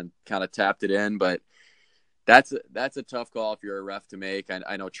bit and then kind of tapped it in. But that's a tough call if you're a ref to make.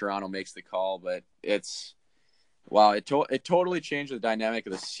 I know Toronto makes the call, but it's wow. It totally changed the dynamic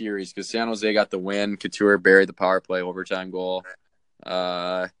of the series because San Jose got the win. Couture buried the power play overtime goal.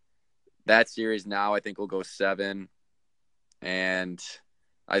 That series now I think will go 7, and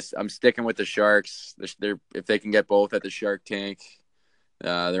I'm sticking with the Sharks. If they can get both at the Shark Tank,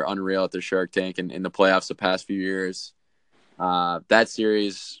 they're unreal at the Shark Tank and in the playoffs the past few years. That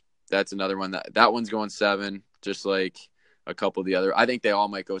series, that's another one that one's going 7, just like a couple of the other. I think they all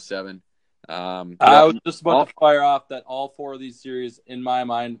might go 7. I was just about to fire off that all 4 of these series, in my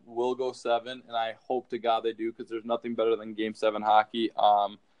mind, will go 7, and I hope to God they do because there's nothing better than Game 7 hockey.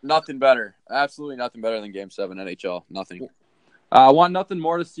 Nothing better. Absolutely nothing better than Game 7 NHL. Nothing. I want nothing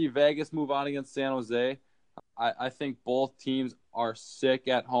more to see Vegas move on against San Jose. I think both teams are sick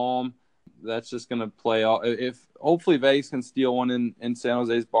at home. That's just going to play out. Hopefully Vegas can steal one in San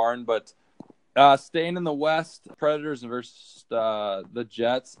Jose's barn, but staying in the West, Predators versus the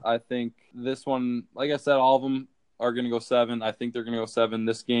Jets, I think this one, like I said, all of them are going to go 7. I think they're going to go 7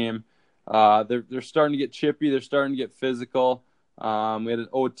 this game. They're starting to get chippy. They're starting to get physical. We had an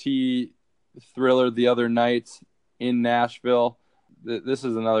OT thriller the other night in Nashville. This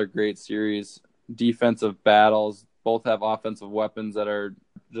is another great series. Defensive battles. Both have offensive weapons that are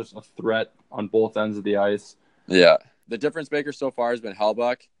just a threat on both ends of the ice. Yeah. The difference maker so far has been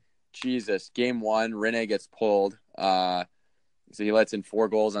Hellbuck. Jesus. Game 1, Rene gets pulled. So he lets in 4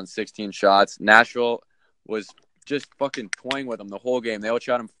 goals on 16 shots. Nashville was just fucking toying with him the whole game. They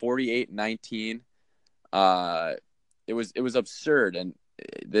outshot him 48-19. It was absurd. And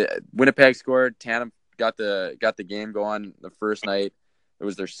the Winnipeg scored. Tanev got the game going the first night. It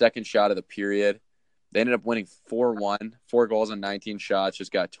was their second shot of the period. They ended up winning 4-1, 4 goals on 19 shots,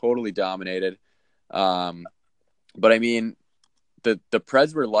 just got totally dominated. But I mean, the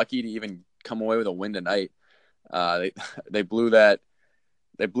Preds were lucky to even come away with a win tonight. They blew the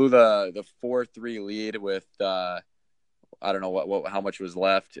 4-3 lead with I don't know how much was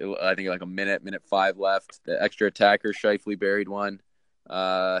left. I think like a minute 5 left. The extra attacker Scheifele buried one.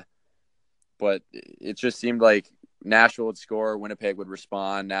 But it just seemed like Nashville would score, Winnipeg would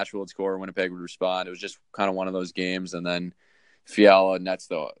respond. Nashville would score, Winnipeg would respond. It was just kind of one of those games. And then Fiala nets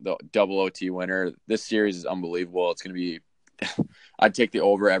the double OT winner. This series is unbelievable. It's going to be – I'd take the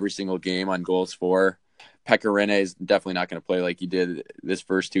over every single game on goals for. Pekka Rinne is definitely not going to play like he did this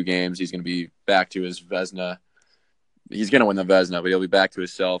first 2 games. He's going to be back to his Vezina. He's going to win the Vezina, but he'll be back to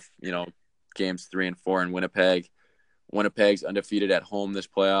himself, games 3 and 4 in Winnipeg. Winnipeg's undefeated at home this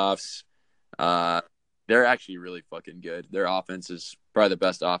playoffs. They're actually really fucking good. Their offense is probably the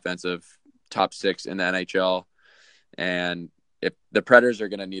best offensive top 6 in the NHL. And if the Predators are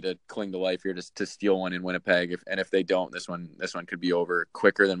going to need to cling to life here to steal one in Winnipeg, if they don't, this one could be over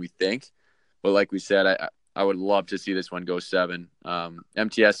quicker than we think. But like we said, I would love to see this one go 7.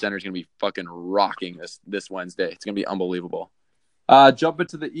 MTS Center is going to be fucking rocking this Wednesday. It's going to be unbelievable. Jump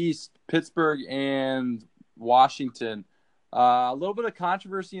into the East, Pittsburgh and Washington. A little bit of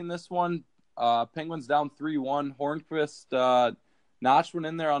controversy in this one. Penguins down 3-1. Hornqvist notched one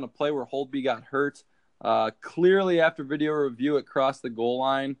in there on a play where Holtby got hurt. Clearly, after video review, it crossed the goal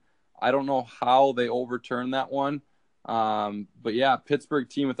line. I don't know how they overturned that one. But yeah, Pittsburgh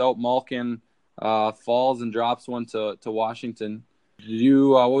team without Malkin falls and drops one to Washington.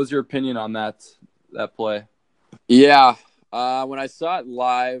 What was your opinion on that play? Yeah, when I saw it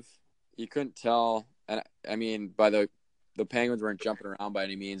live, you couldn't tell. And I mean, by the Penguins weren't jumping around by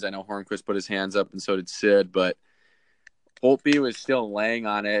any means. I know Hornqvist put his hands up, and so did Sid, but Holtby was still laying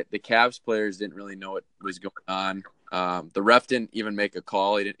on it. The Cavs players didn't really know what was going on. The ref didn't even make a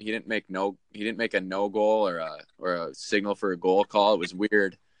call. He didn't make a no goal or a signal for a goal call. It was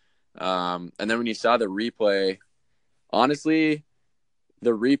weird. And then when you saw the replay, honestly,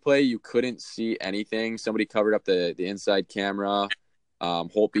 the replay you couldn't see anything. Somebody covered up the inside camera,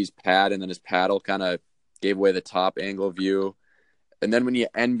 Holtby's pad, and then his paddle kind of gave away the top angle view. And then when you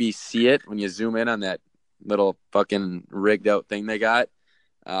NBC it, when you zoom in on that little fucking rigged out thing they got,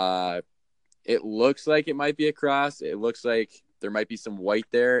 It looks like it might be a cross. It looks like there might be some white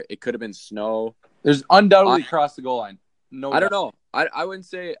there. It could have been snow. There's undoubtedly crossed the goal line. No, I don't know. I wouldn't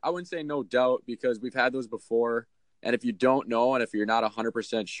say no doubt, because we've had those before. And if you don't know, and if you're not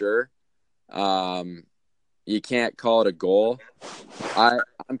 100% sure, you can't call it a goal.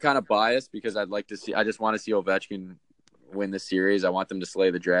 I'm kind of biased because I just want to see Ovechkin win the series. I want them to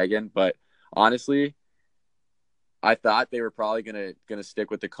slay the dragon. But honestly, I thought they were probably gonna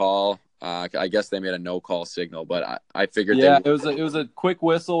stick with the call. I guess they made a no call signal, but I figured. Yeah, it was a quick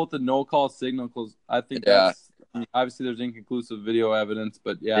whistle with the no call signal, because I think that's obviously there's inconclusive video evidence,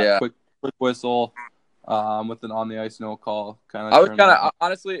 but quick whistle with an on the ice no call kind of. I was kind of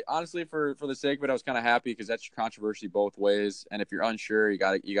honestly for the sake of it, I was kind of happy, because that's controversy both ways, and if you're unsure, you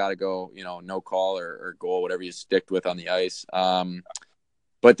gotta go no call or goal, whatever you stick with on the ice.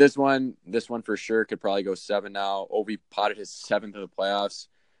 But this one for sure could probably go 7 now. Ovi potted his 7th of the playoffs.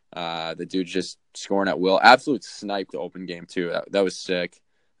 The dude just scoring at will. Absolute snipe to open game too. That was sick.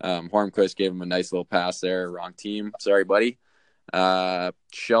 Hornquist gave him a nice little pass there. Wrong team. Sorry, buddy.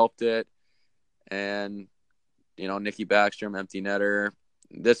 Shelved it. And, Nicky Backstrom, empty netter.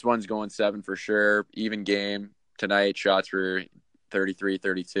 This one's going 7 for sure. Even game tonight. Shots were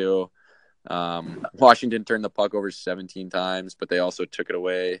 33-32. Washington turned the puck over 17 times, but they also took it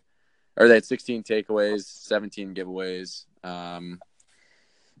away. Or they had 16 takeaways, 17 giveaways. I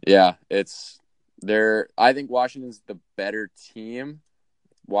think Washington's the better team.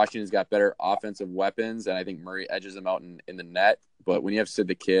 Washington's got better offensive weapons, and I think Murray edges them out in the net. But when you have Sid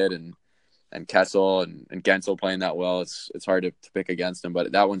the Kid and Kessel and Gensel playing that well, it's hard to pick against them.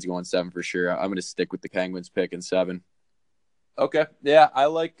 But that one's going 7 for sure. I'm going to stick with the Penguins pick in 7. Okay, yeah, I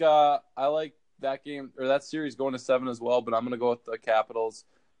like that game or that series going to 7 as well, but I'm going to go with the Capitals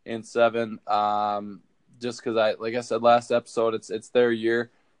in 7. Just because like I said last episode, it's their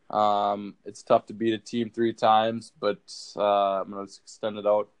year. It's tough to beat a team 3 times, but I'm going to extend it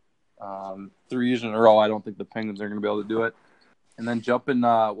out 3 years in a row. I don't think the Penguins are going to be able to do it. And then jumping,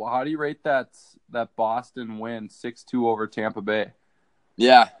 how do you rate that Boston win 6-2 over Tampa Bay?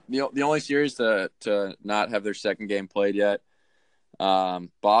 Yeah, the only series to not have their second game played yet.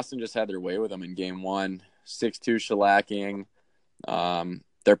 Boston just had their way with them in game 1, 6-2 shellacking.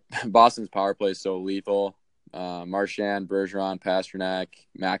 Boston's power play is so lethal. Marchand, Bergeron, Pasternak,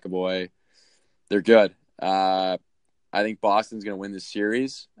 McAvoy, they're good. I think Boston's going to win this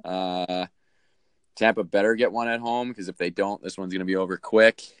series. Tampa better get one at home, because if they don't, this one's going to be over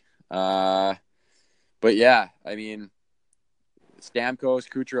quick. But yeah, I mean, Stamkos,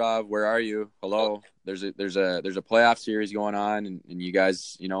 Kucherov, where are you? Hello. There's a playoff series going on, and you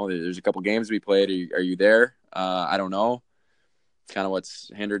guys, there's a couple games we played. Are you there? I don't know. It's kind of what's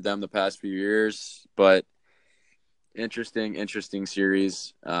hindered them the past few years, but interesting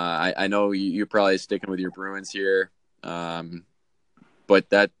series. I know you're probably sticking with your Bruins here, but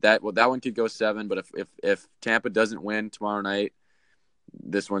that one could go 7. But if Tampa doesn't win tomorrow night,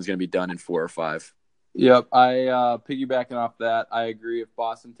 this one's going to be done in 4 or 5. Yep, I piggybacking off that, I agree. If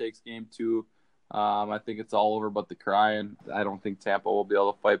Boston takes game 2, I think it's all over but the crying. I don't think Tampa will be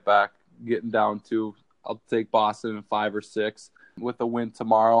able to fight back. Getting down 2, I'll take Boston in 5 or 6 with a win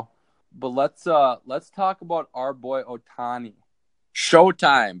tomorrow. But let's talk about our boy Ohtani.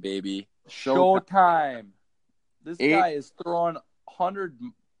 Showtime, baby. Showtime. This guy is throwing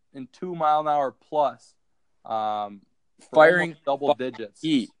 102 mile an hour plus. Firing double digits.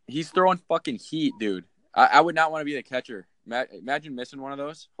 Heat. He's throwing fucking heat, dude. I would not want to be the catcher. Imagine missing one of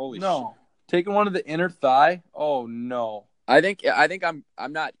those. Holy shit. Taking one of the inner thigh. Oh no. I think I'm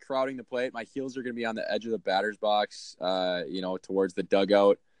not crowding the plate. My heels are going to be on the edge of the batter's box. Towards the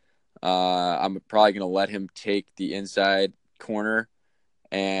dugout. I'm probably going to let him take the inside corner,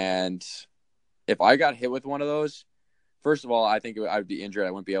 and if I got hit with one of those, first of all, I think I would be injured.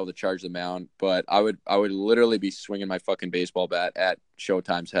 I wouldn't be able to charge the mound, but I would literally be swinging my fucking baseball bat at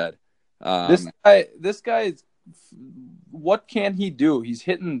Showtime's head. This guy is, what can he do? He's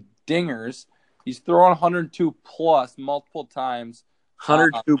hitting dingers. He's throwing 102 plus multiple times.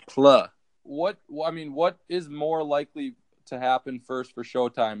 102 plus. What is more likely to happen first for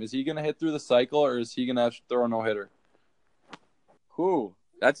Showtime? Is he going to hit through the cycle, or is he going to throw a no-hitter?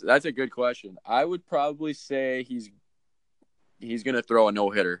 That's a good question. I would probably say he's going to throw a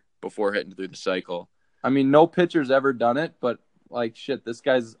no-hitter before hitting through the cycle. I mean, no pitcher's ever done it, but shit, this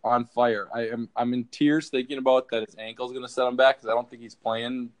guy's on fire. I'm in tears thinking about that his ankle's going to set him back, because I don't think he's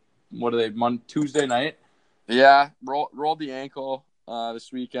playing. What are they, Tuesday night? Yeah, rolled the ankle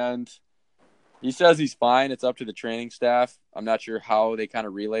this weekend. He says he's fine. It's up to the training staff. I'm not sure how they kind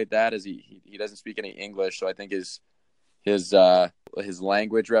of relayed that, as he doesn't speak any English, so I think his his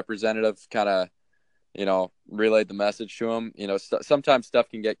language representative kind of, relayed the message to him. Sometimes stuff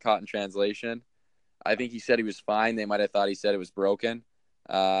can get caught in translation. I think he said he was fine. They might have thought he said it was broken.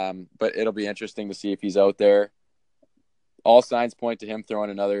 But it'll be interesting to see if he's out there. All signs point to him throwing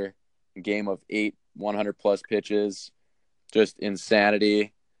another game of 8 100-plus pitches. Just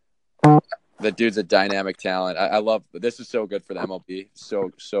insanity. The dude's a dynamic talent. I love – this is so good for the MLB. So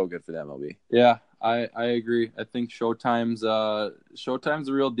good for the MLB. Yeah, I agree. I think Showtime's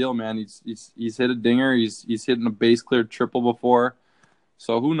the real deal, man. He's hit a dinger. He's hitting a base cleared triple before.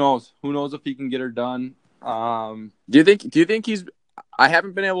 So who knows? Who knows if he can get her done? Do you think he's – I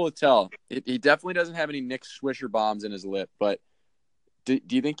haven't been able to tell. He definitely doesn't have any Nick Swisher bombs in his lip, but do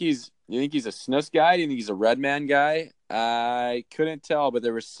you think he's a snus guy? Do you think he's a red man guy? I couldn't tell, but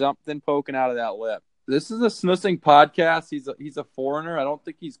there was something poking out of that lip. This is a snussing podcast. He's a foreigner. I don't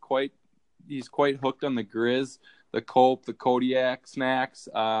think he's quite hooked on the Grizz, the Cope, the Kodiak snacks.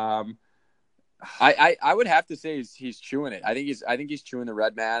 I would have to say he's chewing it. I think he's chewing the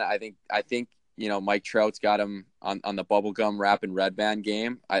red man. I think Mike Trout's got him on the bubblegum wrapping red man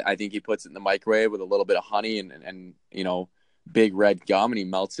game. I think he puts it in the microwave with a little bit of honey and big red gum, and he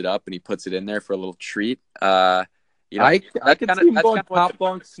melts it up and he puts it in there for a little treat. I could see him going Pop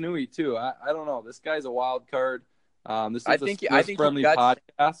Bunk Snooey too. I don't know. This guy's a wild card. This is a friendly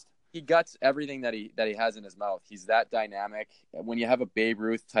podcast. He guts everything that he has in his mouth. He's that dynamic. When you have a Babe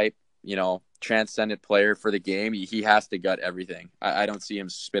Ruth type, transcendent player for the game, he has to gut everything. I don't see him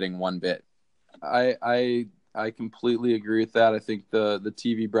spitting one bit. I completely agree with that. I think the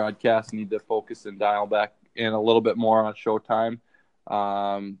TV broadcasts need to focus and dial back in a little bit more on Showtime.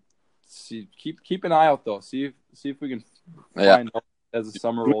 Keep an eye out though. See if we can find out as the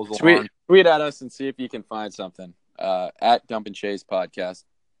summer rolls along. Tweet at us and see if you can find something. At Dump and Chase Podcast.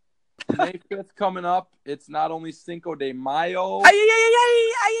 May 5th coming up. It's not only Cinco de Mayo,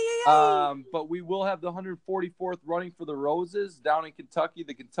 but we will have the 144th Running for the Roses down in Kentucky,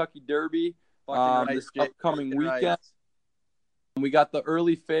 the Kentucky Derby, this upcoming weekend. Right. We got the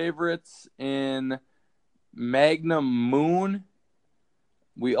early favorites in Magnum Moon.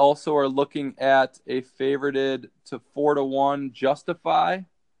 We also are looking at a favorited to 4-1 Justify.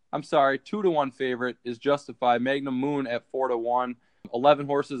 I'm sorry, 2-1 favorite is Justify. Magnum Moon at 4-1. 11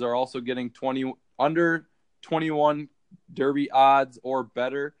 horses are also getting under 21 Derby odds or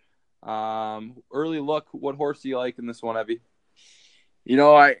better. Early look, what horse do you like in this one, Evie?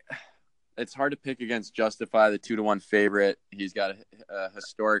 It's hard to pick against Justify, the 2-1 favorite. He's got a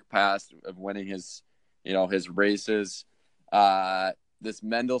historic past of winning his races. This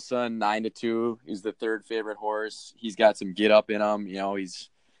Mendelssohn 9-2 is the third favorite horse. He's got some get up in him.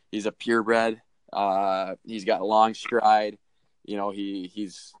 He's a purebred. He's got a long stride.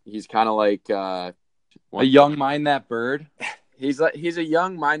 He's kind of like a young Mind That Bird. He's a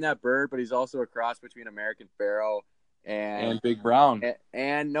young Mind That Bird, but he's also a cross between American Pharoah and Big Brown.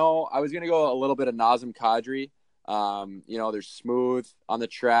 And no, I was gonna go a little bit of Nazem Kadri. They're smooth on the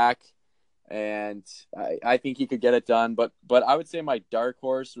track, and I think he could get it done. But I would say my dark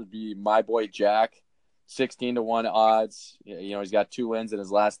horse would be My Boy Jack, 16-1 odds. He's got 2 wins in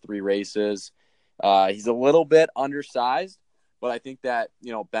his last 3 races. He's a little bit undersized, but I think that,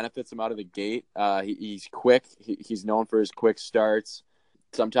 benefits him out of the gate. He's quick. He's known for his quick starts.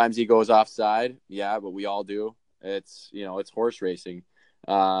 Sometimes he goes offside. Yeah, but we all do. It's horse racing.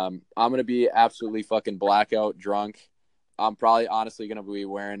 I'm going to be absolutely fucking blackout drunk. I'm probably honestly going to be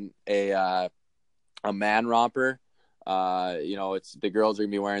wearing a man romper. It's the girls are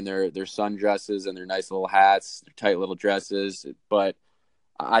going to be wearing their sundresses and their nice little hats, their tight little dresses. But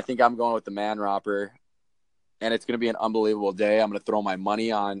I think I'm going with the man romper. And it's going to be an unbelievable day. I'm going to throw my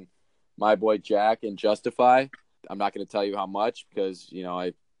money on My Boy Jack and Justify. I'm not going to tell you how much because,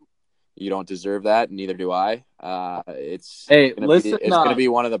 you don't deserve that, and neither do I. It's going to be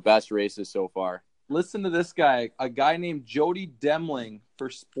one of the best races so far. Listen to this guy, a guy named Jody Demling for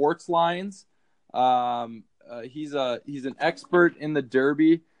Sports Lines. He's an expert in the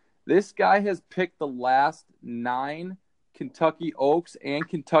Derby. This guy has picked the last 9 Kentucky Oaks and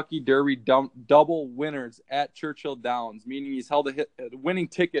Kentucky Derby double winners at Churchill Downs, meaning he's held a winning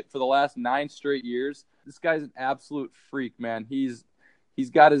ticket for the last 9 straight years. This guy's an absolute freak, man. He's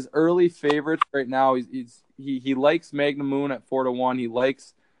got his early favorites right now. He likes Magnum Moon at 4-1. He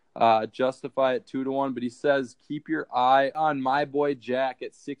likes Justify at 2-1, but he says keep your eye on My Boy Jack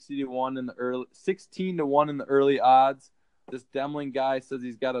at 16-1 in the early odds. This Demling guy says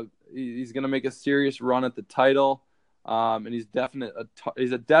he's going to make a serious run at the title. And he's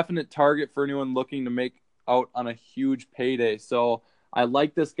a definite target for anyone looking to make out on a huge payday. So I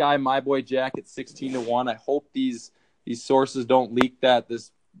like this guy, My Boy Jack, at 16-1. I hope these these sources don't leak that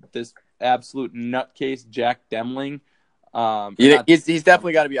this absolute nutcase Jack Demling. He's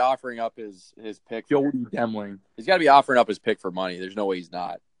definitely got to be offering up his pick. Jody Demling. He's got to be offering up his pick for money. There's no way he's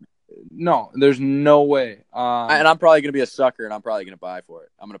not. No, there's no way. And I'm probably going to be a sucker, and I'm probably going to buy for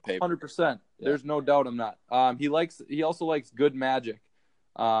it. I'm going to pay. 100%. Yeah. There's no doubt I'm not. He also likes good magic.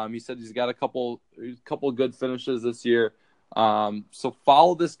 He said he's got a couple good finishes this year. So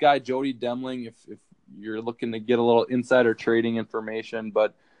follow this guy Jody Demling if you're looking to get a little insider trading information.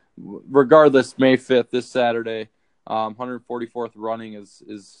 But regardless, May 5th, this Saturday, 144th running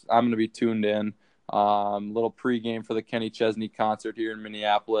is I'm going to be tuned in. Little pregame for the Kenny Chesney concert here in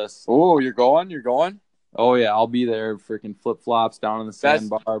Minneapolis. Oh, you're going? Oh yeah, I'll be there. Freaking flip flops down in the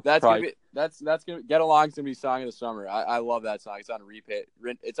sandbar. That's gonna Get Along's gonna be song of the summer. I love that song. It's on repeat.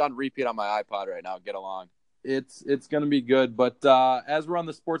 It's on repeat on my iPod right now. Get Along. It's gonna be good. But as we're on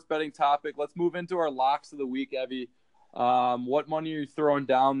the sports betting topic, let's move into our locks of the week, Evie. What money are you throwing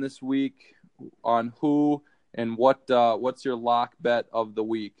down this week on who, and what's your lock bet of the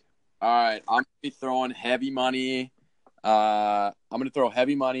week? All right, I'm going to be throwing heavy money. I'm going to throw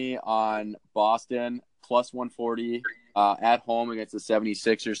heavy money on Boston plus 140 at home against the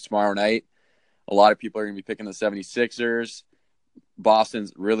 76ers tomorrow night. A lot of people are going to be picking the 76ers.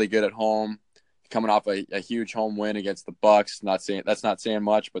 Boston's really good at home, coming off a huge home win against the Bucks. That's not saying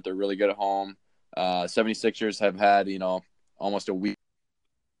much, but they're really good at home. 76ers have had, almost a week.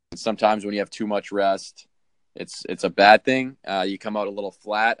 Sometimes when you have too much rest, it's a bad thing. You come out a little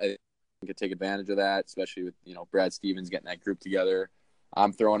flat. I could take advantage of that, especially with Brad Stevens getting that group together.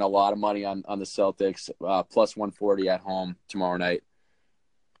 I'm throwing a lot of money on the Celtics plus 140 at home tomorrow night.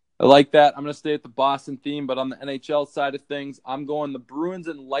 I like that. I'm going to stay at the Boston theme, but on the NHL side of things, I'm going the Bruins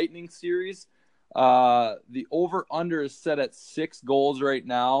and Lightning series. The over-under is set at 6 goals right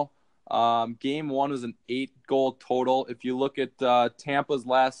now. Game 1 was an 8-goal total. If you look at Tampa's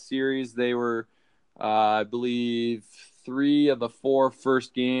last series, they were, I believe, 3 of the 4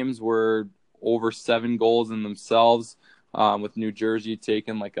 first games were over 7 goals in themselves, with New Jersey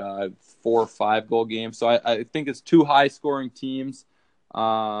taking like a 4 or 5 goal game. So I think it's 2 high-scoring teams.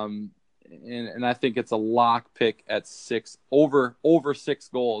 And I think it's a lock pick at 6 over 6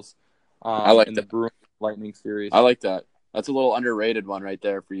 goals. I like in that. The Bruins Lightning series. I like that. That's a little underrated one right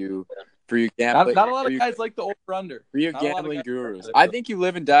there for you. For you gambling. Not a lot of guys like the over under. For you gambling gurus. I think you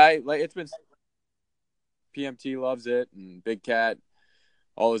live and die. Like it's been. PMT loves it, and Big Cat,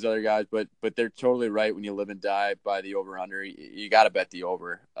 all those other guys. But they're totally right. When you live and die by the over under, you got to bet the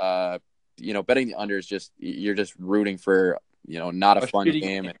over. Betting the under is just you're just rooting for not a fun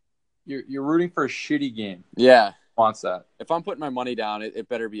game. You're rooting for a shitty game. Yeah, wants that. If I'm putting my money down, it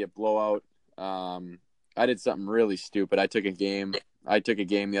better be a blowout. I did something really stupid. I took a game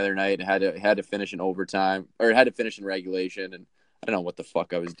the other night and had to finish in overtime, or had to finish in regulation, and I don't know what the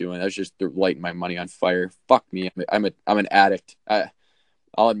fuck I was doing. I was just lighting my money on fire. Fuck me. I'm an addict.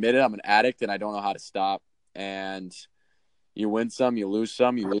 I'll admit it. I'm an addict, and I don't know how to stop. And you win some, you lose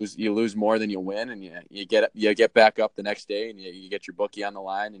some, you lose more than you win, and you get back up the next day, and you get your bookie on the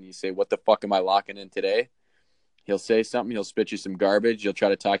line, and you say, "What the fuck am I locking in today?" He'll say something. He'll spit you some garbage. You'll try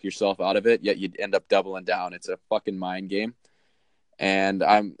to talk yourself out of it, yet you end up doubling down. It's a fucking mind game, and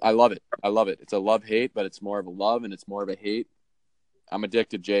I love it. I love it. It's a love-hate, but it's more of a love, and it's more of a hate. I'm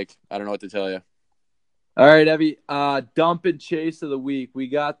addicted, Jake. I don't know what to tell you. All right, Evie. Dump and chase of the week. We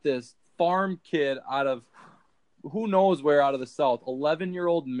got this farm kid out of who knows where out of the South.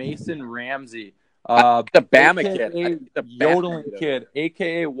 11-year-old Mason Ramsey. The Bama kid. The yodeling kid,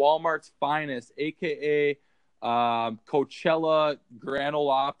 a.k.a. Walmart's finest, a.k.a. Coachella, Grand Ole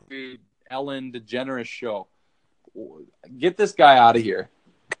Opry, Ellen DeGeneres show. Get this guy out of here.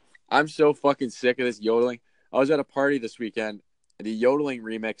 I'm so fucking sick of this yodeling. I was at a party this weekend. The yodeling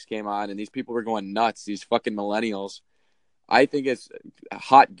remix came on, and these people were going nuts. These fucking millennials. I think it's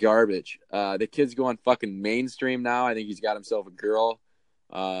hot garbage. The kid's going fucking mainstream now. I think he's got himself a girl.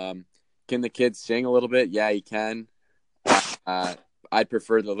 Can the kid sing a little bit? Yeah, he can. I'd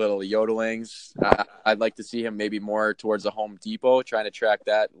prefer the little yodelings. I'd like to see him maybe more towards the Home Depot, trying to attract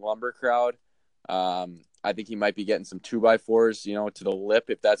that lumber crowd. I think he might be getting some 2x4s, to the lip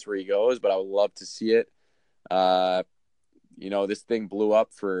if that's where he goes, but I would love to see it. This thing blew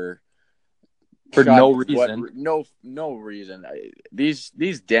up for no reason. No reason. These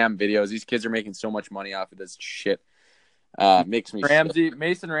damn videos, these kids are making so much money off of this shit. Makes me sick.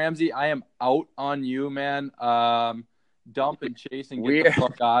 Mason Ramsey, I am out on you, man. Dump and chase and get the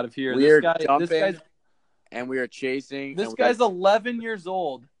fuck out of here. This guy's and we are chasing. This guy's 11 years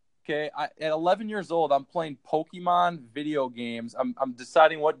old. Okay, at 11 years old, I'm playing Pokemon video games. I'm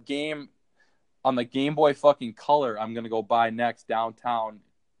deciding what game on the Game Boy fucking Color I'm going to go buy next downtown.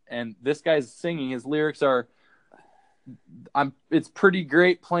 And this guy's singing. His lyrics are, it's pretty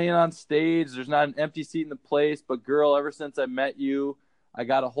great playing on stage. There's not an empty seat in the place, but girl, ever since I met you, I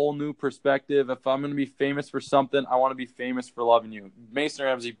got a whole new perspective. If I'm going to be famous for something, I want to be famous for loving you. Mason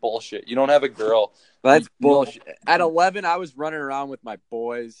Ramsey, bullshit. You don't have a girl. That's bullshit. At 11, I was running around with my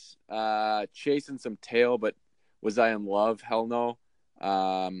boys, chasing some tail, but was I in love? Hell no.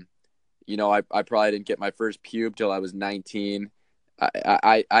 You know, I probably didn't get my first pube till I was 19.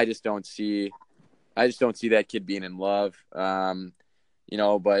 I just don't see that kid being in love. You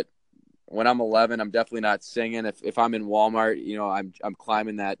know, but when I'm 11, I'm definitely not singing. If I'm in Walmart, you know, I'm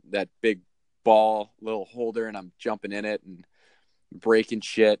climbing that big ball little holder and I'm jumping in it and breaking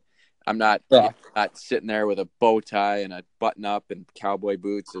shit. I'm not sitting there with a bow tie and a button up and cowboy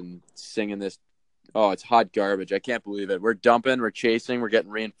boots and singing this. Oh, it's hot garbage. I can't believe it. We're dumping, we're chasing, we're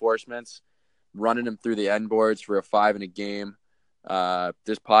getting reinforcements, running them through the end boards for a 5 in a game.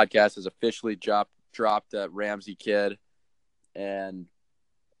 This podcast has officially dropped that Ramsey kid, and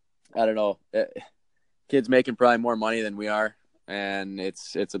I don't know. Kid's making probably more money than we are, and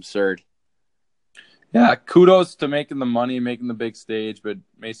it's absurd. Yeah, kudos to making the money, making the big stage, but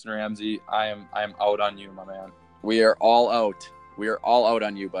Mason Ramsey, I am out on you, my man. We are all out. We are all out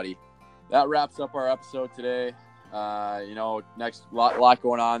on you, buddy. That wraps up our episode today. You know, next lot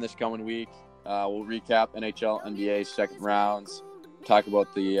going on this coming week. We'll recap NHL, NBA second rounds, talk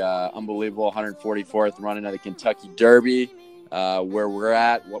about the unbelievable 144th running of the Kentucky Derby. Where we're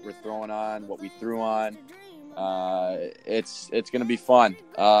at, what we're throwing on, what we threw on. It's going to be fun.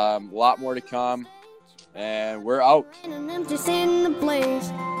 A lot more to come, and we're out. In the place.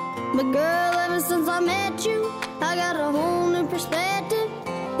 But girl, ever since I met you, I got a whole new perspective.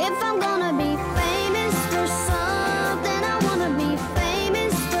 If I'm gonna